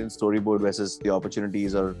whole Indian storyboard versus the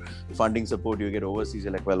opportunities or funding support you get overseas,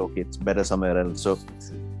 you're like, well, okay, it's better somewhere else. So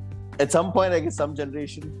at some point, I guess some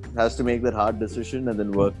generation has to make that hard decision and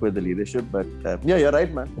then work with the leadership. But you're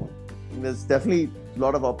right, man. There's definitely a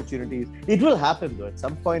lot of opportunities. It will happen though. At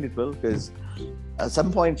some point it will, because at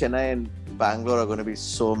some point Chennai and Bangalore are going to be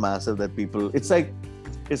so massive that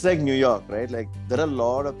it's like New York, right? Like, there are a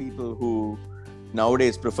lot of people who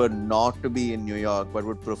nowadays prefer not to be in New York, but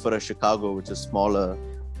would prefer a Chicago, which is smaller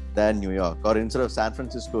than New York. Or instead of San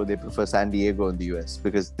Francisco, they prefer San Diego in the US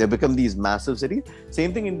because they become these massive cities.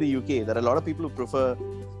 Same thing in the UK. There are a lot of people who prefer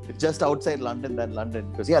just outside London than London,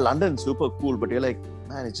 because London's super cool, but you're like,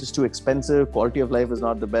 man, it's just too expensive. Quality of life is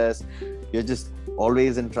not the best. You're just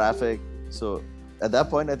always in traffic. So at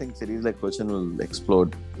that point, I think cities like Cochin will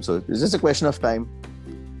explode. So it's just a question of time.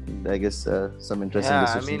 And I guess some interesting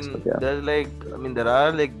decisions.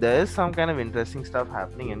 There is some kind of interesting stuff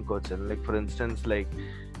happening in Cochin. Like, for instance, like,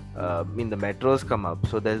 the metros come up.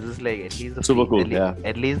 So there's this like, at least the super cool.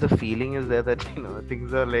 At least the feeling is there that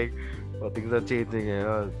things are like, things are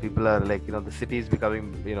changing. People are like, the city is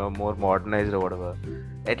becoming more modernized or whatever.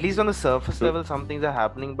 At least on the surface level, some things are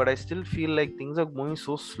happening, but I still feel like things are moving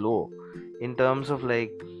so slow in terms of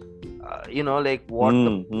like, what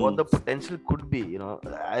the potential could be.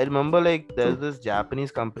 I remember like there's this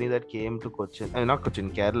Japanese company that came to Cochin, not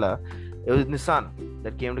Cochin, Kerala. It was Nissan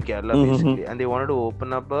that came to Kerala basically, and they wanted to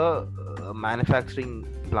open up a manufacturing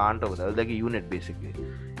plant over there, like a unit basically,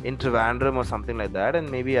 in Trivandrum or something like that, and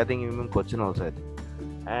maybe I think even Cochin also, I think.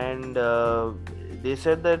 And they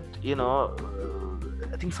said that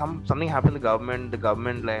I think something happened. The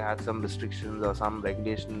government like had some restrictions or some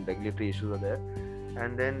regulatory issues were there,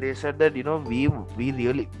 and then they said that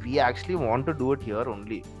we actually want to do it here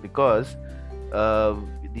only because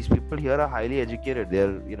these people here are highly educated.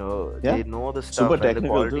 They're they know the stuff and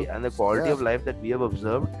the quality of life that we have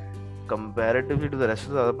observed comparatively to the rest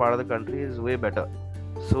of the other part of the country is way better.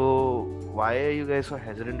 So why are you guys so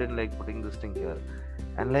hesitant in like putting this thing here?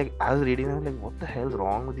 And like I was reading, I was like, what the hell's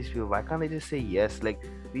wrong with these people? Why can't they just say yes? Like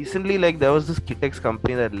recently, like there was this Kitex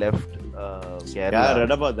company that left Kerala. Yeah, I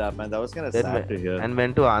read about that, man. That was kind of Then sad to hear. and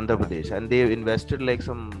went to Andhra Pradesh, and they invested like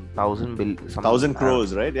some 1,000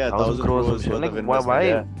 crores, right? Yeah, 1,000 crores. worth Like of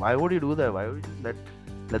investment. why would you do that? Why would you just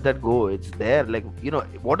let that go? It's there. Like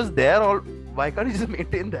what is there? All why can't you just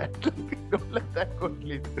maintain that? Don't let that go,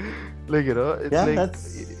 please. Like it's Yeah, like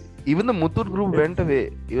that's. even the Muthoot group went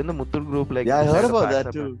away. Even the Muthoot group, like Yeah, I heard decided to about pack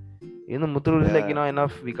that their too. Even the Muthoot is like, Yeah.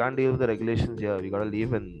 enough. We can't deal with the regulations here. We gotta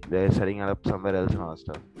leave, and they're setting it up somewhere else and all that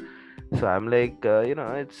stuff. So I'm like,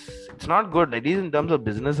 it's not good. At least in terms of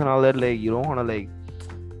business and all that, like you don't wanna like,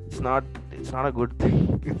 it's not a good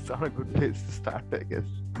thing. It's not a good place to start, I guess.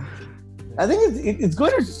 I think it's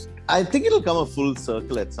going to. I think it'll come a full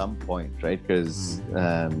circle at some point, right? Because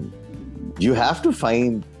you have to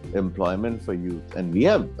find employment for youth, and we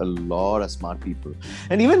have a lot of smart people.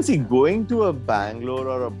 And even see, going to a Bangalore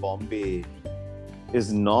or a Bombay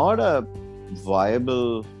is not a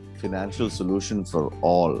viable financial solution for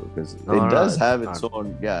all, because No, it does it's have its not.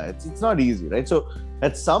 own. Yeah, it's not easy, right? So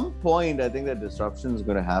at some point, I think that disruption is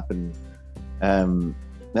going to happen, and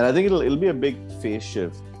I think it'll be a big phase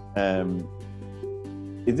shift.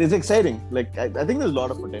 It's exciting. Like I think there's a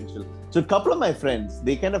lot of potential. So a couple of my friends,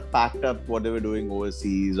 they kind of packed up what they were doing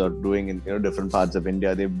overseas or doing in different parts of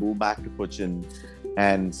India. They moved back to Cochin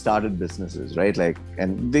and started businesses, right? Like,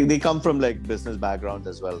 and they come from like business backgrounds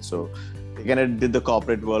as well. So they kind of did the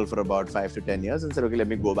corporate world for about 5 to 10 years and said, okay, let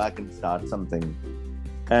me go back and start something.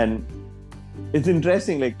 And it's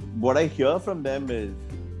interesting. Like what I hear from them is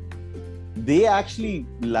they actually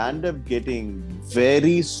land up getting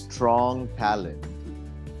very strong talent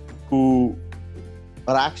who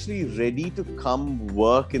are actually ready to come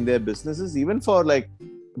work in their businesses, even for like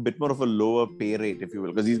a bit more of a lower pay rate, if you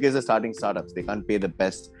will, because these guys are starting startups. They can't pay the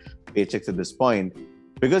best paychecks at this point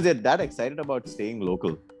because they're that excited about staying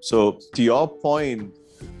local. So to your point,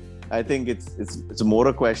 I think it's more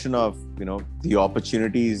a question of the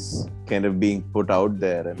opportunities kind of being put out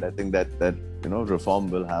there, and I think that reform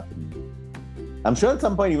will happen. I'm sure at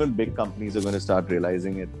some point even big companies are going to start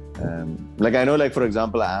realizing it. Like I know, like for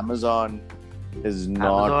example, Amazon is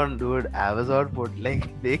not. Amazon put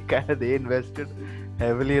like they invested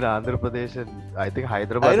heavily in Andhra Pradesh and I think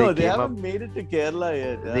Hyderabad. I know they haven't made it to Kerala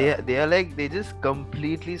yet. Yeah. They are like they just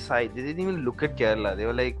completely They didn't even look at Kerala. They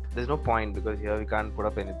were like, there's no point because here we can't put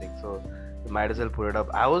up anything, so you might as well put it up.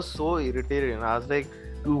 I was so irritated and I was like,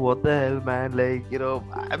 dude, what the hell, man? Like,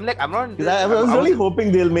 I'm not. I was really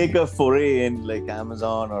hoping they'll make a foray in like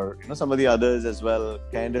Amazon or some of the others as well.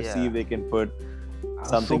 Kind of see if they can put something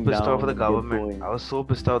down. I was so pissed off with the government. I was so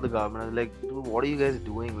pissed off with the government. I was like, dude, what are you guys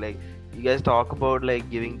doing? Like, you guys talk about like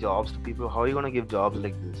giving jobs to people. How are you gonna give jobs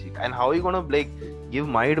like this? And how are you gonna like give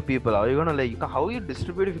money to people? How are you gonna how you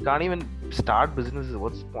distribute if you can't even start businesses?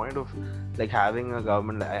 What's the point of like having a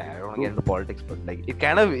government? I don't want to get into politics, but like it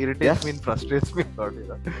kind of irritates me and frustrates me a lot.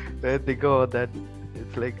 When I think about that,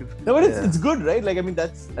 it's like no, but it's good, right? Like I mean,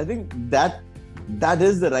 I think that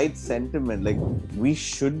is the right sentiment. Like we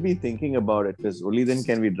should be thinking about it because only then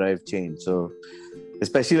can we drive change. So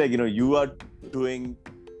especially like you are doing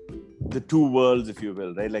the two worlds, if you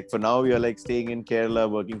will, right? Like for now you're like staying in Kerala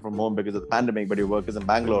working from home because of the pandemic, but your work is in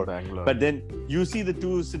Bangalore. But then you see the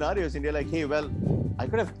two scenarios and you're like, hey, well, I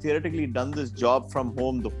could have theoretically done this job from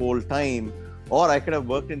home the whole time, or I could have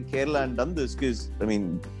worked in Kerala and done this because I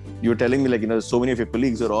mean you were telling me like so many of your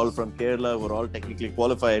colleagues are all from Kerala, who are all technically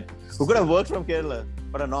qualified, who could have worked from Kerala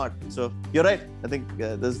but are not. So you're right. I think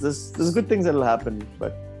there's good things that will happen,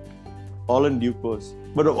 but all in due course.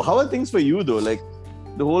 But how are things for you though? Like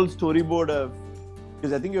the whole storyboard of,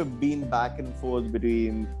 because I think you've been back and forth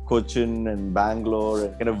between Cochin and Bangalore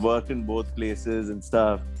and kind of worked in both places and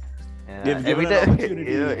stuff. You've given an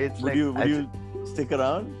opportunity. Would you stick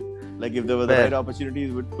around? Like if there were the right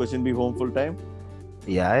opportunities, would Cochin be home full time?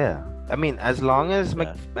 Yeah. I mean, as long as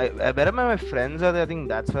wherever my friends are there, I think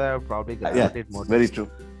that's where I would probably gravitate more. Very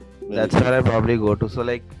true. That's where I probably go to. So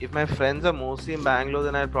like, if my friends are mostly in Bangalore,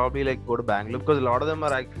 then I'd probably like go to Bangalore because a lot of them are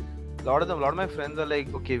like. A lot of my friends are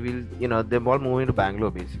like, okay, we'll, they're all moving to Bangalore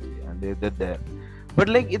basically, and they're there. But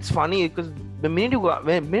like, it's funny because every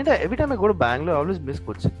time I go to Bangalore, I always miss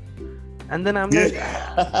Cochin, and then I'm like,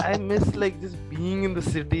 I miss like just being in the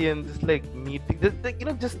city and just like meeting, just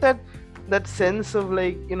like just that sense of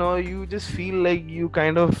like you just feel like you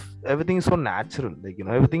kind of everything is so natural, like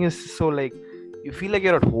everything is so like. You feel like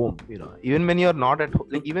you're at home, even when you're not at home.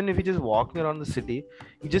 Like even if you're just walking around the city,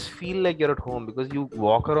 you just feel like you're at home because you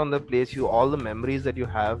walk around the place. All the memories that you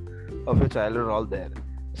have of your childhood are all there.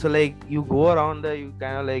 So like you go around there, you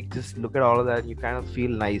kind of like just look at all of that, and you kind of feel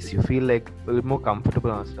nice. You feel like a little more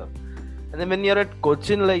comfortable and stuff. And then when you're at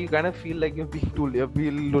Cochin, like you kind of feel like you're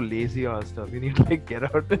being too lazy or stuff. You need to like get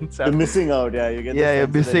out and start. You're missing out, yeah. You get the Yeah, you're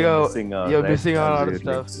sense that missing you're out. missing out. You're right? missing out on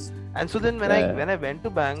Absolutely. stuff. And so then when Yeah. I went to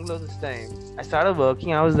Bangalore this time, I started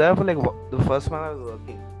working. I was there for like the first month I was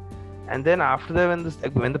working, and then after that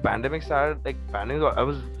when the pandemic started,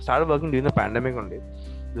 started working during the pandemic only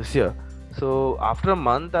this year. So after a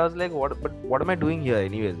month, I was like, what am I doing here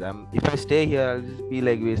anyways? If I stay here, I'll just be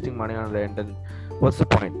like wasting money on rent, and what's the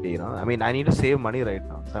point? You know, I mean, I need to save money right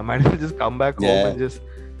now, so I might as well just come back home Yeah. and just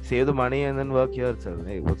save the money and then work here itself.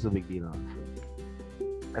 Hey, what's the big deal now?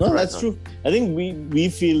 No, what I that's thought. true. I think we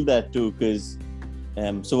feel that too, because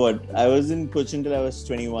so what? I was in Cochin till I was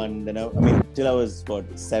 21. Then till I was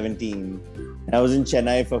 17. And I was in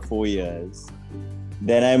Chennai for 4 years.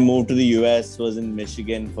 Then I moved to the US. Was in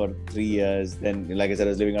Michigan for 3 years. Then, like I said,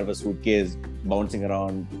 I was living out of a suitcase, bouncing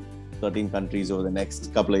around 13 countries over the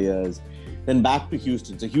next couple of years. Then back to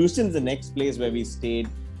Houston. So Houston's the next place where we stayed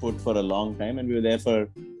put for a long time, and we were there for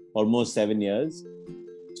almost 7 years.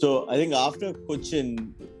 So I think after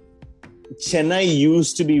Cochin, Chennai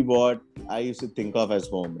used to be what I used to think of as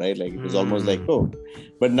home, right? Like it was almost like home.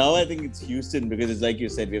 But now I think it's Houston, because it's like you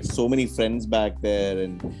said, we have so many friends back there,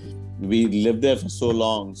 and we lived there for so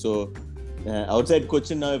long. So outside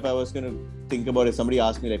Cochin now, if I was going to think about it, somebody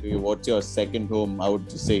asked me like, what's your second home? I would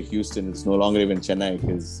just say Houston. It's no longer even Chennai,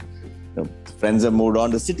 because friends have moved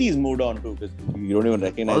on. The city's moved on too, because you don't even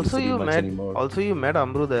recognize the city much anymore. Also, you met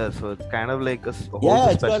Amru there, so it's kind of like a whole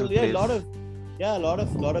It's special got place. a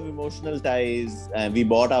lot of emotional ties, and we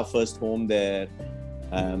bought our first home there.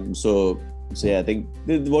 So yeah, I think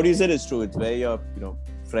what you said is true. It's where your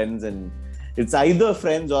friends, and it's either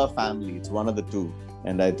friends or family. It's one of the two,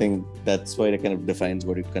 and I think that's why it kind of defines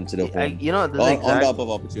what you consider home. On top of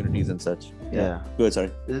opportunities and such. Yeah. Good.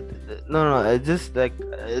 Sorry. No. It's just like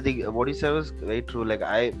I think what you said was very true. Like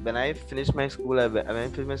when I finished my school, when I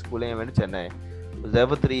finished my schooling, I went to Chennai. I was there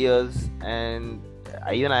for 3 years, and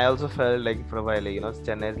I also felt like for a while, like,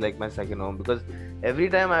 Chennai is like my second home, because every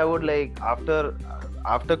time I would like after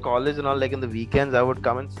college and all, like in the weekends, I would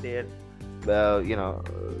come and stay at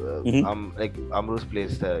like Amru's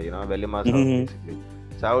place there, Velima's house basically.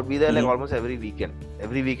 So I would be there like almost every weekend.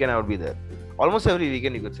 Every weekend I would be there. Almost every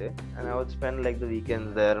weekend, you could say. And I would spend like the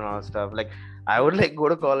weekends there and all stuff. Like I would like go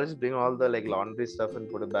to college, bring all the like laundry stuff and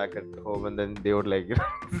put it back at home, and then they would like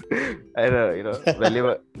I don't know,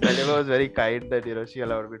 Velima was very kind that she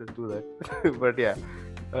allowed me to do that. But yeah.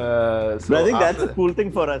 But I think that's a cool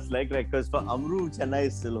thing for us, like because for Amru, Chennai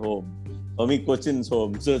is still home. For me, Cochin's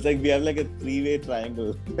home. So it's like we have like a 3-way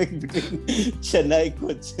triangle like between Chennai,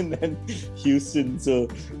 Cochin, and Houston. So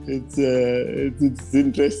it's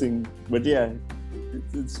interesting. But yeah,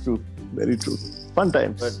 it's true. Very true. Fun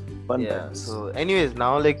times. But Fun yeah. times. So anyways,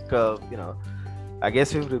 now like I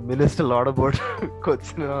guess we've reminisced a lot about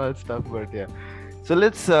Cochin and all that stuff. But yeah. So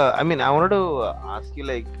let's. I wanted to ask you,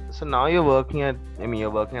 like, so now you're working at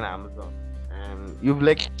Amazon, and you've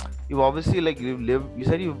obviously like you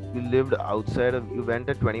said you lived outside of, you went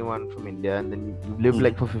at 21 from India, and then you lived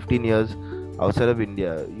like for 15 years outside of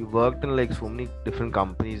India. You worked in like so many different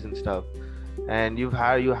companies and stuff, and you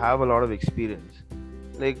have a lot of experience.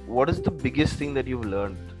 Like, what is the biggest thing that you've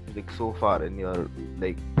learned like so far in your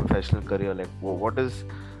like professional career? Like, what is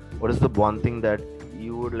the one thing that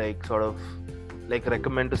you would like sort of like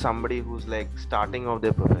recommend to somebody who's like starting off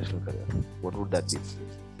their professional career? What would that be?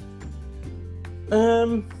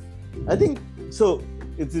 I think so.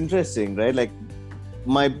 It's interesting, right? Like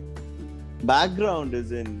my background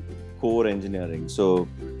is in core engineering, so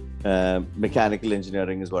mechanical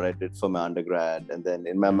engineering is what I did for my undergrad, and then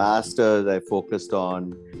in my master's I focused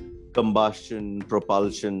on combustion,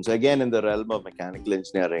 propulsion, so again in the realm of mechanical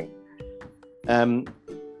engineering.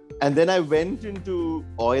 And then I went into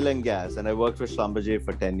oil and gas, and I worked for Schlumberger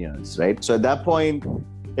for 10 years, right? So at that point,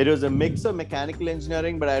 it was a mix of mechanical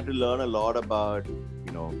engineering, but I had to learn a lot about,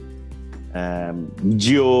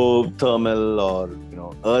 geothermal or,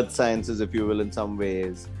 earth sciences, if you will, in some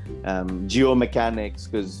ways, geomechanics,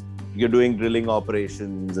 because you're doing drilling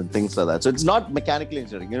operations and things like that. So it's not mechanical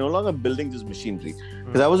engineering. You're no longer building just machinery.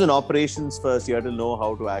 Because I was in operations first, you had to know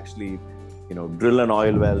how to actually drill an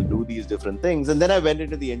oil well, do these different things. And then I went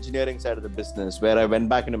into the engineering side of the business, where I went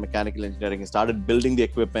back into mechanical engineering and started building the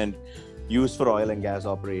equipment used for oil and gas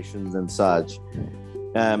operations and such.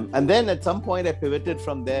 And then at some point I pivoted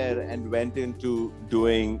from there and went into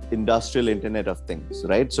doing industrial Internet of Things,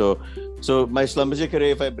 right? So my Schlumberger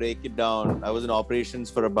career, if I break it down, I was in operations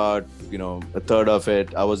for about, a third of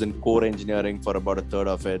it. I was in core engineering for about a third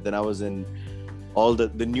of it. Then I was in all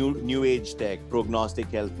the new age tech, prognostic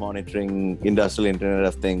health monitoring, industrial Internet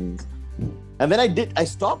of Things. And then I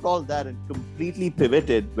stopped all that and completely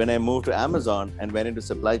pivoted when I moved to Amazon and went into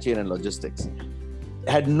supply chain and logistics.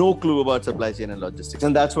 I had no clue about supply chain and logistics.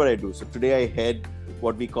 And that's what I do. So today I head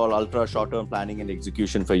what we call ultra short-term planning and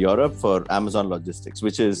execution for Europe for Amazon Logistics,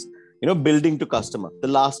 which is, building to customer, the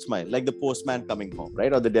last mile, like the postman coming home,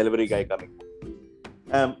 right? Or the delivery guy coming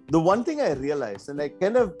home. The one thing I realized, and I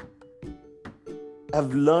kind of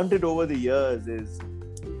have learned it over the years, is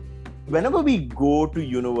whenever we go to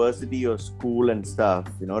university or school and stuff,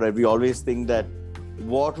 right, we always think that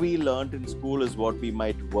what we learned in school is what we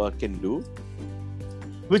might work and do,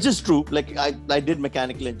 which is true. Like I did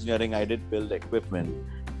mechanical engineering, I did build equipment.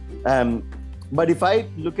 But if I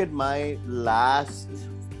look at my last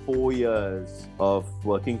 4 years of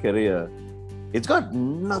working career, it's got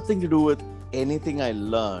nothing to do with anything I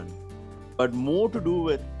learned, but more to do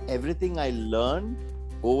with everything I learned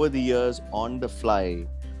over the years on the fly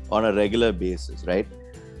on a regular basis, right?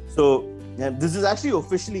 So this is actually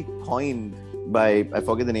officially coined by, I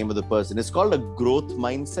forget the name of the person. It's called a growth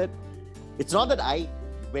mindset. It's not that I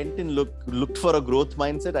went and looked for a growth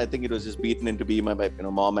mindset. I think it was just beaten into me by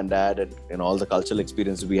mom and dad and all the cultural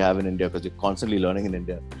experiences we have in India, because you're constantly learning in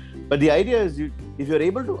India. But the idea is, if you're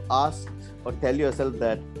able to ask or tell yourself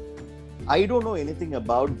that I don't know anything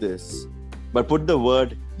about this, but put the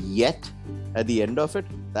word yet at the end of it,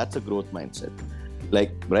 that's a growth mindset.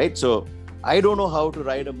 Like, right? So I don't know how to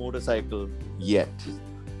ride a motorcycle yet,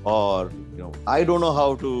 or I don't know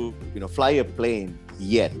how to fly a plane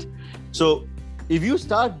yet. So if you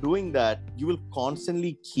start doing that, you will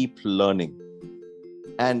constantly keep learning.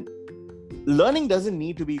 And learning doesn't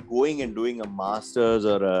need to be going and doing a master's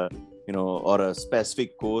or a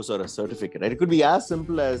specific course or a certificate, right? It could be as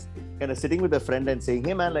simple as kind of sitting with a friend and saying,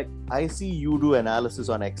 hey man, like I see you do analysis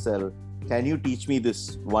on Excel. Can you teach me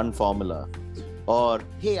this one formula? Or,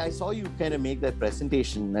 hey, I saw you kind of make that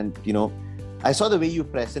presentation and, I saw the way you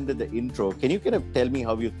presented the intro. Can you kind of tell me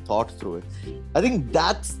how you thought through it? I think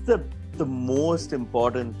that's the most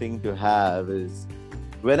important thing to have, is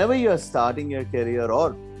whenever you're starting your career,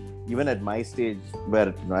 or even at my stage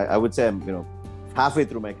where I would say I'm, halfway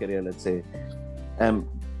through my career, let's say,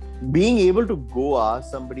 being able to go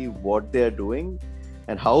ask somebody what they're doing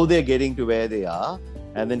and how they're getting to where they are,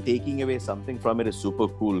 and then taking away something from it is super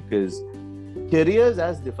cool. Because careers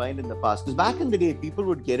as defined in the past, because back in the day, people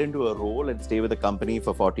would get into a role and stay with a company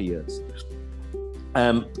for 40 years.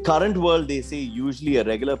 Current world, they say usually a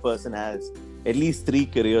regular person has at least 3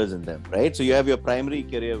 careers in them, right? So you have your primary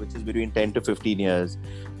career, which is between 10 to 15 years,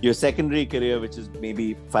 your secondary career, which is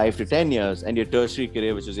maybe 5 to 10 years, and your tertiary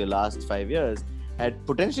career, which is your last 5 years. And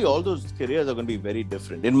potentially all those careers are going to be very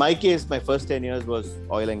different. In my case, my first 10 years was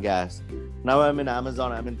oil and gas. Now I'm in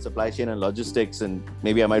Amazon, I'm in supply chain and logistics, and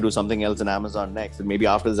maybe I might do something else in Amazon next. And maybe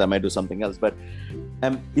after this, I might do something else. But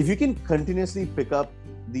if you can continuously pick up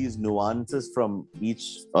these nuances from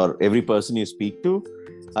each or every person you speak to,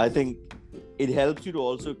 I think it helps you to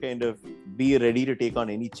also kind of be ready to take on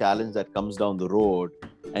any challenge that comes down the road,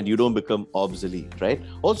 and you don't become obsolete, right?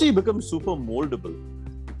 Also, you become super moldable,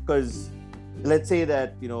 because let's say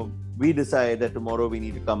that, we decide that tomorrow we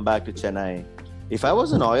need to come back to Chennai. If I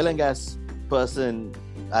was an oil and gas person,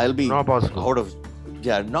 I'll be not possible.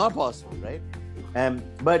 Not possible, right?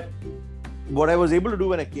 But what I was able to do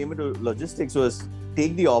when I came into logistics was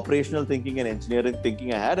take the operational thinking and engineering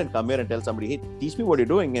thinking I had and come here and tell somebody, hey, teach me what you're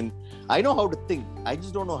doing. And I know how to think. I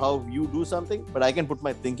just don't know how you do something, but I can put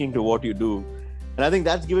my thinking to what you do. And I think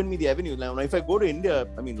that's given me the avenue. Now, if I go to India,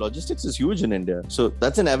 I mean, logistics is huge in India. So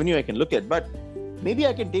that's an avenue I can look at. But maybe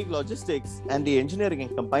I can take logistics and the engineering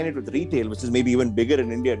and combine it with retail, which is maybe even bigger in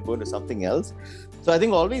India, and go into something else. So I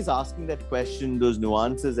think always asking that question, those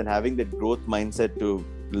nuances, and having that growth mindset to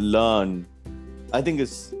learn, I think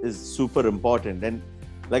is super important. And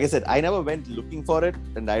like I said, I never went looking for it,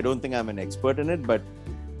 and I don't think I'm an expert in it, but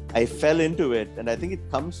I fell into it. And I think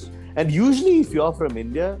it comes, and usually if you're from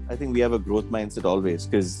India, I think we have a growth mindset always,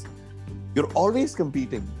 because you're always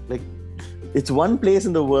competing. Like, it's one place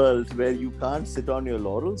in the world where you can't sit on your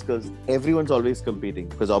laurels, because everyone's always competing,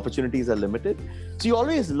 because opportunities are limited. So you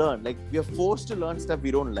always learn. Like, we are forced to learn stuff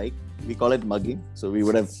we don't like. We call it mugging. So we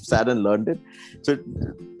would have sat and learned it. So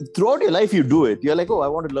throughout your life, you do it. You're like, oh, I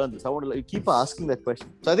want to learn this. I want to learn. You keep asking that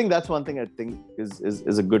question. So I think that's one thing I think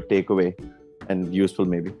is a good takeaway and useful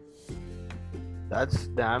maybe. That's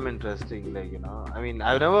damn interesting. Like, I mean,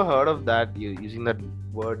 I've never heard of that, using that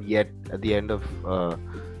word yet at the end of,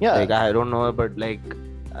 like, I don't know, but like,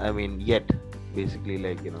 I mean, yet, basically,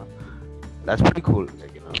 like, that's pretty cool.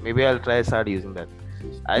 Like, maybe I'll start using that.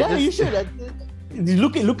 You should.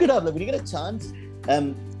 look it up. Like, when you get a chance,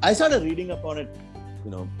 I started reading up on it,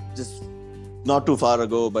 just not too far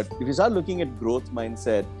ago. But if you start looking at growth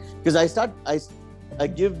mindset, because I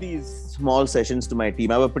give these small sessions to my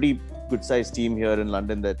team. I have a pretty good sized team here in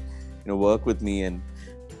London that work with me, and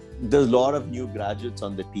there's a lot of new graduates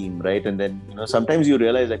on the team, right? And then sometimes you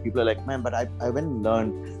realize that people are like, man, but I went and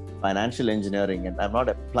learned financial engineering and I'm not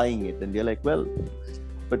applying it. And you're like, well,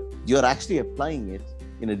 but you're actually applying it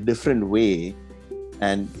in a different way,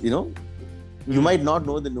 and you might not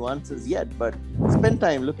know the nuances yet, but spend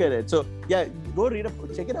time, look at it. So yeah, go read up,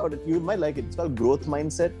 check it out. You might like it. It's called Growth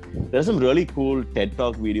Mindset. There's some really cool TED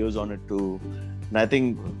Talk videos on it too, and I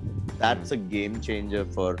think that's a game changer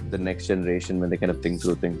for the next generation when they kind of think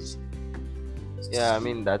through things. Yeah, I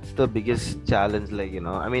mean, that's the biggest challenge,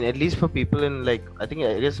 I mean, at least for people in I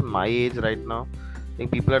guess my age right now, I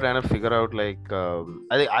think people are trying to figure out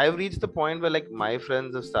I think I've reached the point where my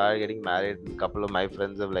friends have started getting married. A couple of my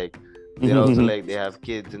friends have they're also they have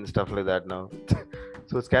kids and stuff like that now.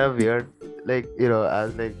 So it's kind of weird.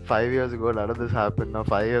 As 5 years ago, none of this happened. Now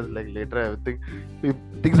 5 years later, everything,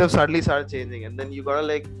 things have suddenly started changing, and then you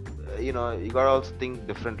gotta you gotta also think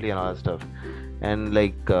differently and all that stuff. And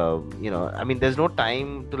I mean, there's no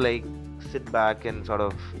time to sit back and sort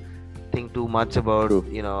of think too much about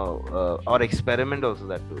or experiment also.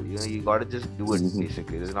 That too, you gotta just do it.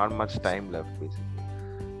 Basically, there's not much time left basically.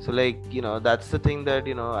 So that's the thing that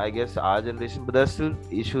I guess our generation, but there's still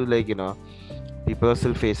issues people are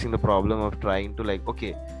still facing the problem of trying to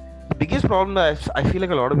okay, the biggest problem that I feel a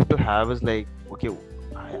lot of people have is okay,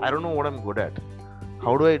 I don't know what I'm good at.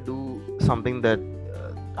 How do I do something that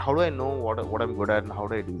how do I know what I'm good at, and how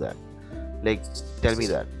do I do that? Tell me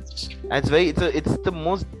that. And it's the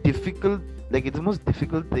most difficult it's the most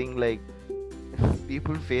difficult thing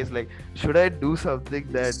people face. Should I do something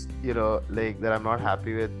that that I'm not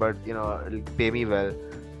happy with, but it'll pay me well,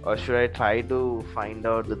 or should I try to find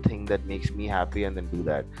out the thing that makes me happy and then do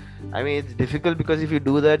that? I mean, it's difficult because if you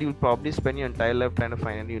do that, you'll probably spend your entire life trying to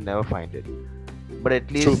find it and you'll never find it. But at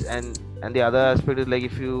least and the other aspect is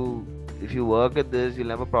if you work at this, you'll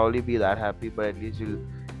never probably be that happy, but at least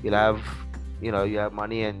you'll have you have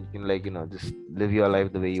money and you can just live your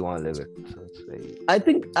life the way you want to live it. So it's very... I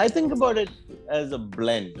think about it as a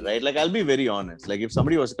blend, right? I'll be very honest. If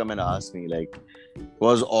somebody was to come and ask me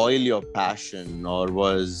was oil your passion, or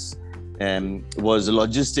was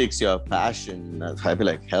logistics your passion, I'd be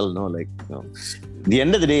like, hell no. The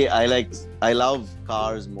end of the day, I love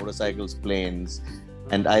cars, motorcycles, planes,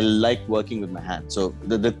 and I like working with my hands. So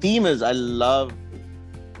the theme is I love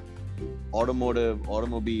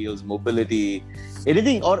automobiles, mobility,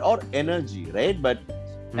 anything or energy, right? But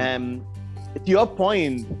to your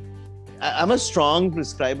point, I'm a strong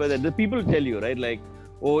prescriber that the people tell you, right?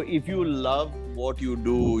 Oh, if you love what you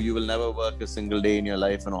do, you will never work a single day in your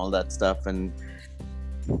life and all that stuff. And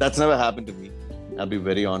that's never happened to me. I'll be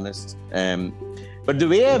very honest. But the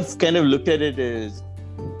way I've kind of looked at it is,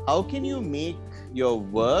 how can you make your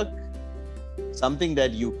work something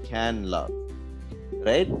that you can love,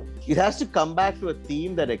 right? It has to come back to a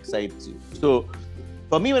theme that excites you. So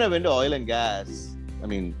for me, when I went to oil and gas, I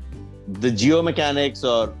mean, the geomechanics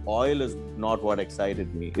or oil is not what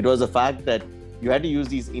excited me. It was the fact that you had to use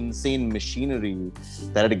these insane machinery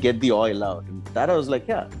that had to get the oil out. And that I was like,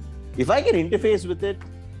 yeah, if I can interface with it,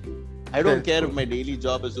 I don't care if my daily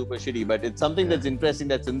job is super shitty, but it's something that's interesting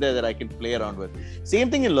that's in there that I can play around with.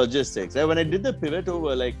 Same thing in logistics. When I did the pivot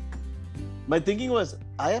over, my thinking was,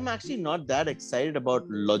 I am actually not that excited about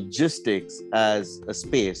logistics as a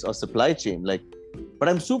space or supply chain, but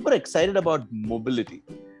I'm super excited about mobility.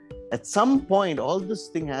 At some point, all this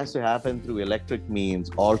thing has to happen through electric means,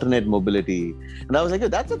 alternate mobility. And I was like, oh,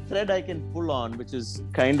 that's a thread I can pull on, which is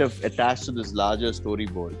kind of attached to this larger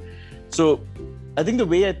storyboard. So I think the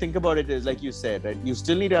way I think about it is, like you said, right? You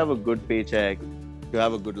still need to have a good paycheck to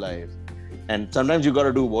have a good life. And sometimes you got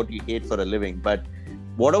to do what you hate for a living. But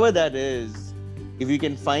whatever that is, if you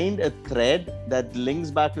can find a thread that links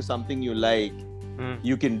back to something you like,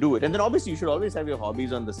 you can do it. And then obviously you should always have your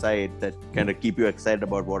hobbies on the side that kind of keep you excited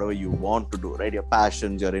about whatever you want to do, right? Your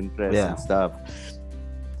passions, your interests and stuff.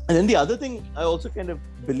 And then the other thing I also kind of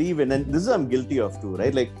believe in, and this is I'm guilty of too,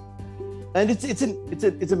 right? And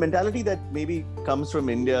it's a mentality that maybe comes from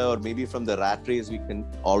India or maybe from the rat race we can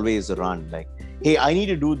always run. Hey, I need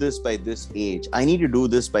to do this by this age. I need to do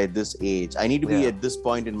this by this age. I need to be at this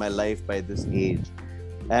point in my life by this age.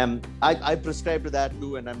 I prescribe to that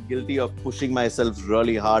too, and I'm guilty of pushing myself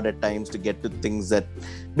really hard at times to get to things that,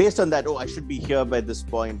 based on that, I should be here by this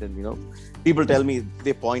point. And people tell me,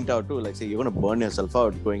 they point out too, say you're going to burn yourself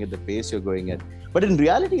out going at the pace you're going at. But in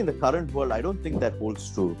reality, in the current world, I don't think that holds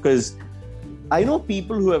true, because I know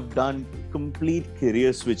people who have done complete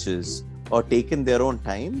career switches or taken their own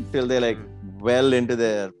time till they're like well into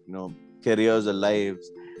their careers or lives,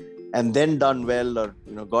 and then done well, or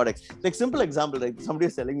like simple example, like somebody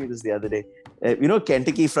was telling me this the other day.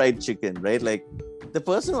 Kentucky Fried Chicken, right? Like the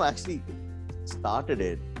person who actually started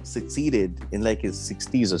it succeeded in like his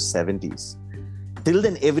 60s or 70s. Till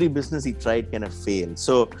then, every business he tried kind of failed.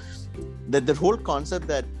 So the whole concept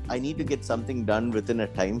that I need to get something done within a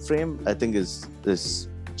time frame, I think is this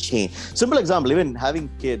change. Simple example, even having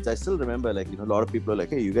kids, I still remember like a lot of people are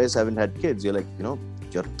like, hey, you guys haven't had kids. You're like,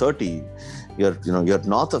 you're 30, you're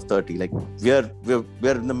north of 30. Like we're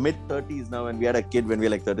in the mid 30s now, and we had a kid when we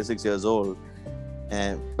were like 36 years old.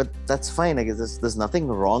 But that's fine. I guess there's nothing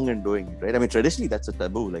wrong in doing it, right? I mean, traditionally that's a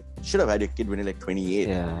taboo. Like you should have had your kid when you're like 28.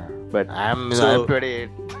 Yeah. But I'm 28.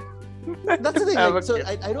 That's the thing. Like, so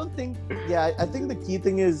I don't think. Yeah, I think the key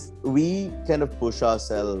thing is we kind of push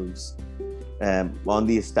ourselves on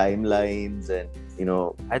these timelines, and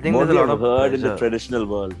I think more there's a lot of heard pressure in the traditional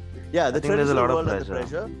world. Yeah, the traditional world has the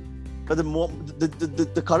pressure. But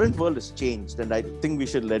the current world has changed, and I think we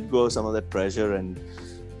should let go of some of that pressure and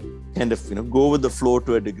kind of go with the flow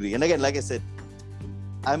to a degree. And again, like I said,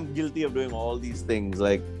 I'm guilty of doing all these things,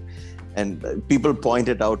 like, and people point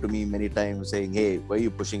it out to me many times saying, hey, why are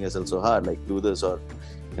you pushing yourself so hard? Like, do this, or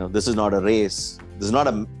this is not a race, this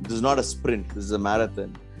is not a sprint, this is a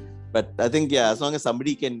marathon. But I think, as long as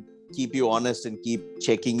somebody can keep you honest and keep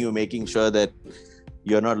checking you, making sure that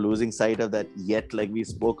you're not losing sight of that yet, like we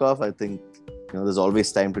spoke of, I think there's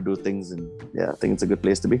always time to do things. And I think it's a good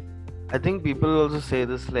place to be. I think people also say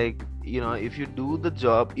this, like, if you do the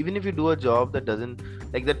job, even if you do a job that doesn't,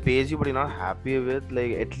 like, that pays you but you're not happy with,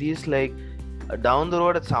 like, at least, like, down the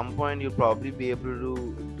road at some point you'll probably be able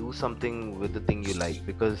to do something with the thing you like.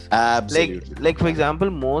 Because absolutely, like for example,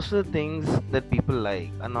 most of the things that people like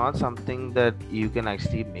are not something that you can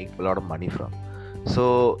actually make a lot of money from.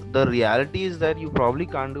 So the reality is that you probably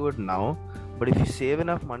can't do it now, but if you save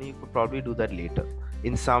enough money, you could probably do that later.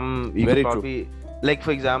 In some, you Very could probably true. Like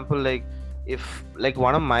for example, like if like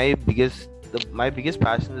one of my biggest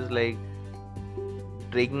passion is like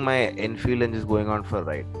taking my Enfield and just going on for a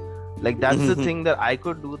ride. Like that's the thing that I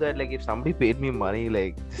could do that. Like if somebody paid me money,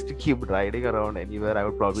 like just to keep riding around anywhere, I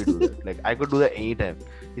would probably do that. Like I could do that anytime.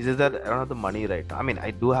 It's just that I don't have the money right now. I mean,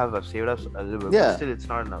 I've saved up a little bit, but still it's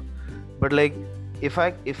not enough. But like if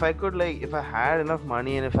I could, like, if I had enough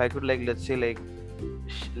money, and if I could, like, let's say like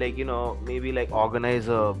maybe like organize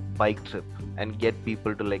a bike trip and get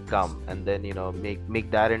people to like come, and then make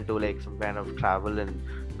that into like some kind of travel and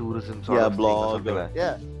tourism sort of blog thing or something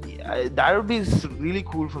like that would be really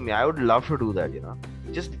cool for me. I would love to do that.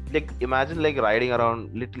 Just like imagine like riding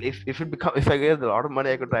around little. If I get a lot of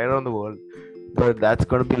money, I could ride around the world, but that's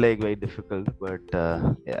gonna be like very difficult. But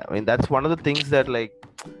I mean, that's one of the things that like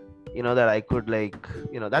that I could like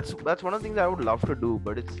that's one of the things I would love to do,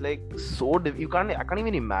 but it's like so I can't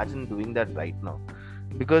even imagine doing that right now,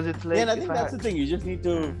 because it's like, and I think that's the thing, you just need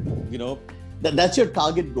to that's your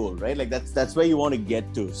target goal, right? Like that's where you want to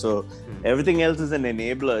get to. So everything else is an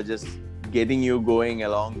enabler, just getting you going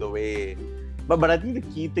along the way. But I think the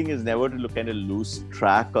key thing is never to kind of lose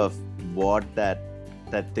track of what that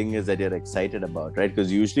thing is that you're excited about, right?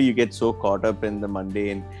 Because usually you get so caught up in the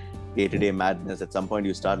mundane day-to-day madness, at some point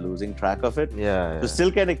you start losing track of it. So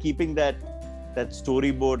still kind of keeping that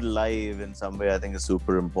storyboard live in some way, I think is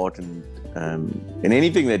super important in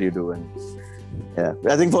anything that you do. And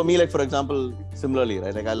I think for me, like for example, similarly,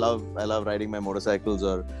 right, like I love riding my motorcycles,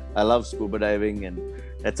 or I love scuba diving, and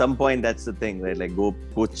at some point that's the thing, right? Like go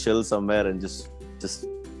chill somewhere and just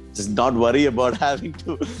not worry about having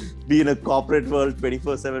to be in a corporate world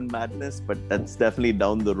 24/7 madness. But that's definitely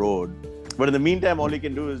down the road. But in the meantime, all you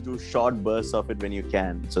can do is do short bursts of it when you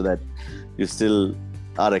can, so that you still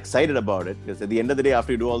are excited about it. Because at the end of the day,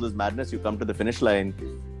 after you do all this madness, you come to the finish line,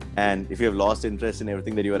 and if you have lost interest in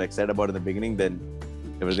everything that you were excited about in the beginning, then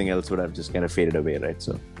everything else would have just kind of faded away, right?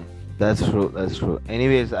 So that's true.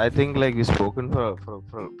 Anyways, I think like we've spoken for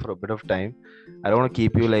a bit of time. I don't want to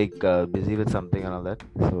keep you like busy with something and all that.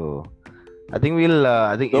 So I think we could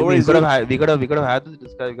have had this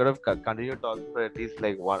discussion. We could have continued talking for at least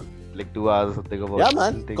like 2 hours or something about. Yeah,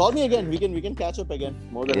 man. Call me again. We can catch up again.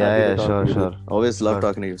 More than happy to talk to you. Sure. Always love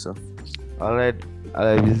talking to you, sir. All right.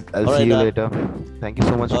 I'll see you later. Thank you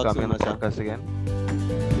so much for coming on the podcast again.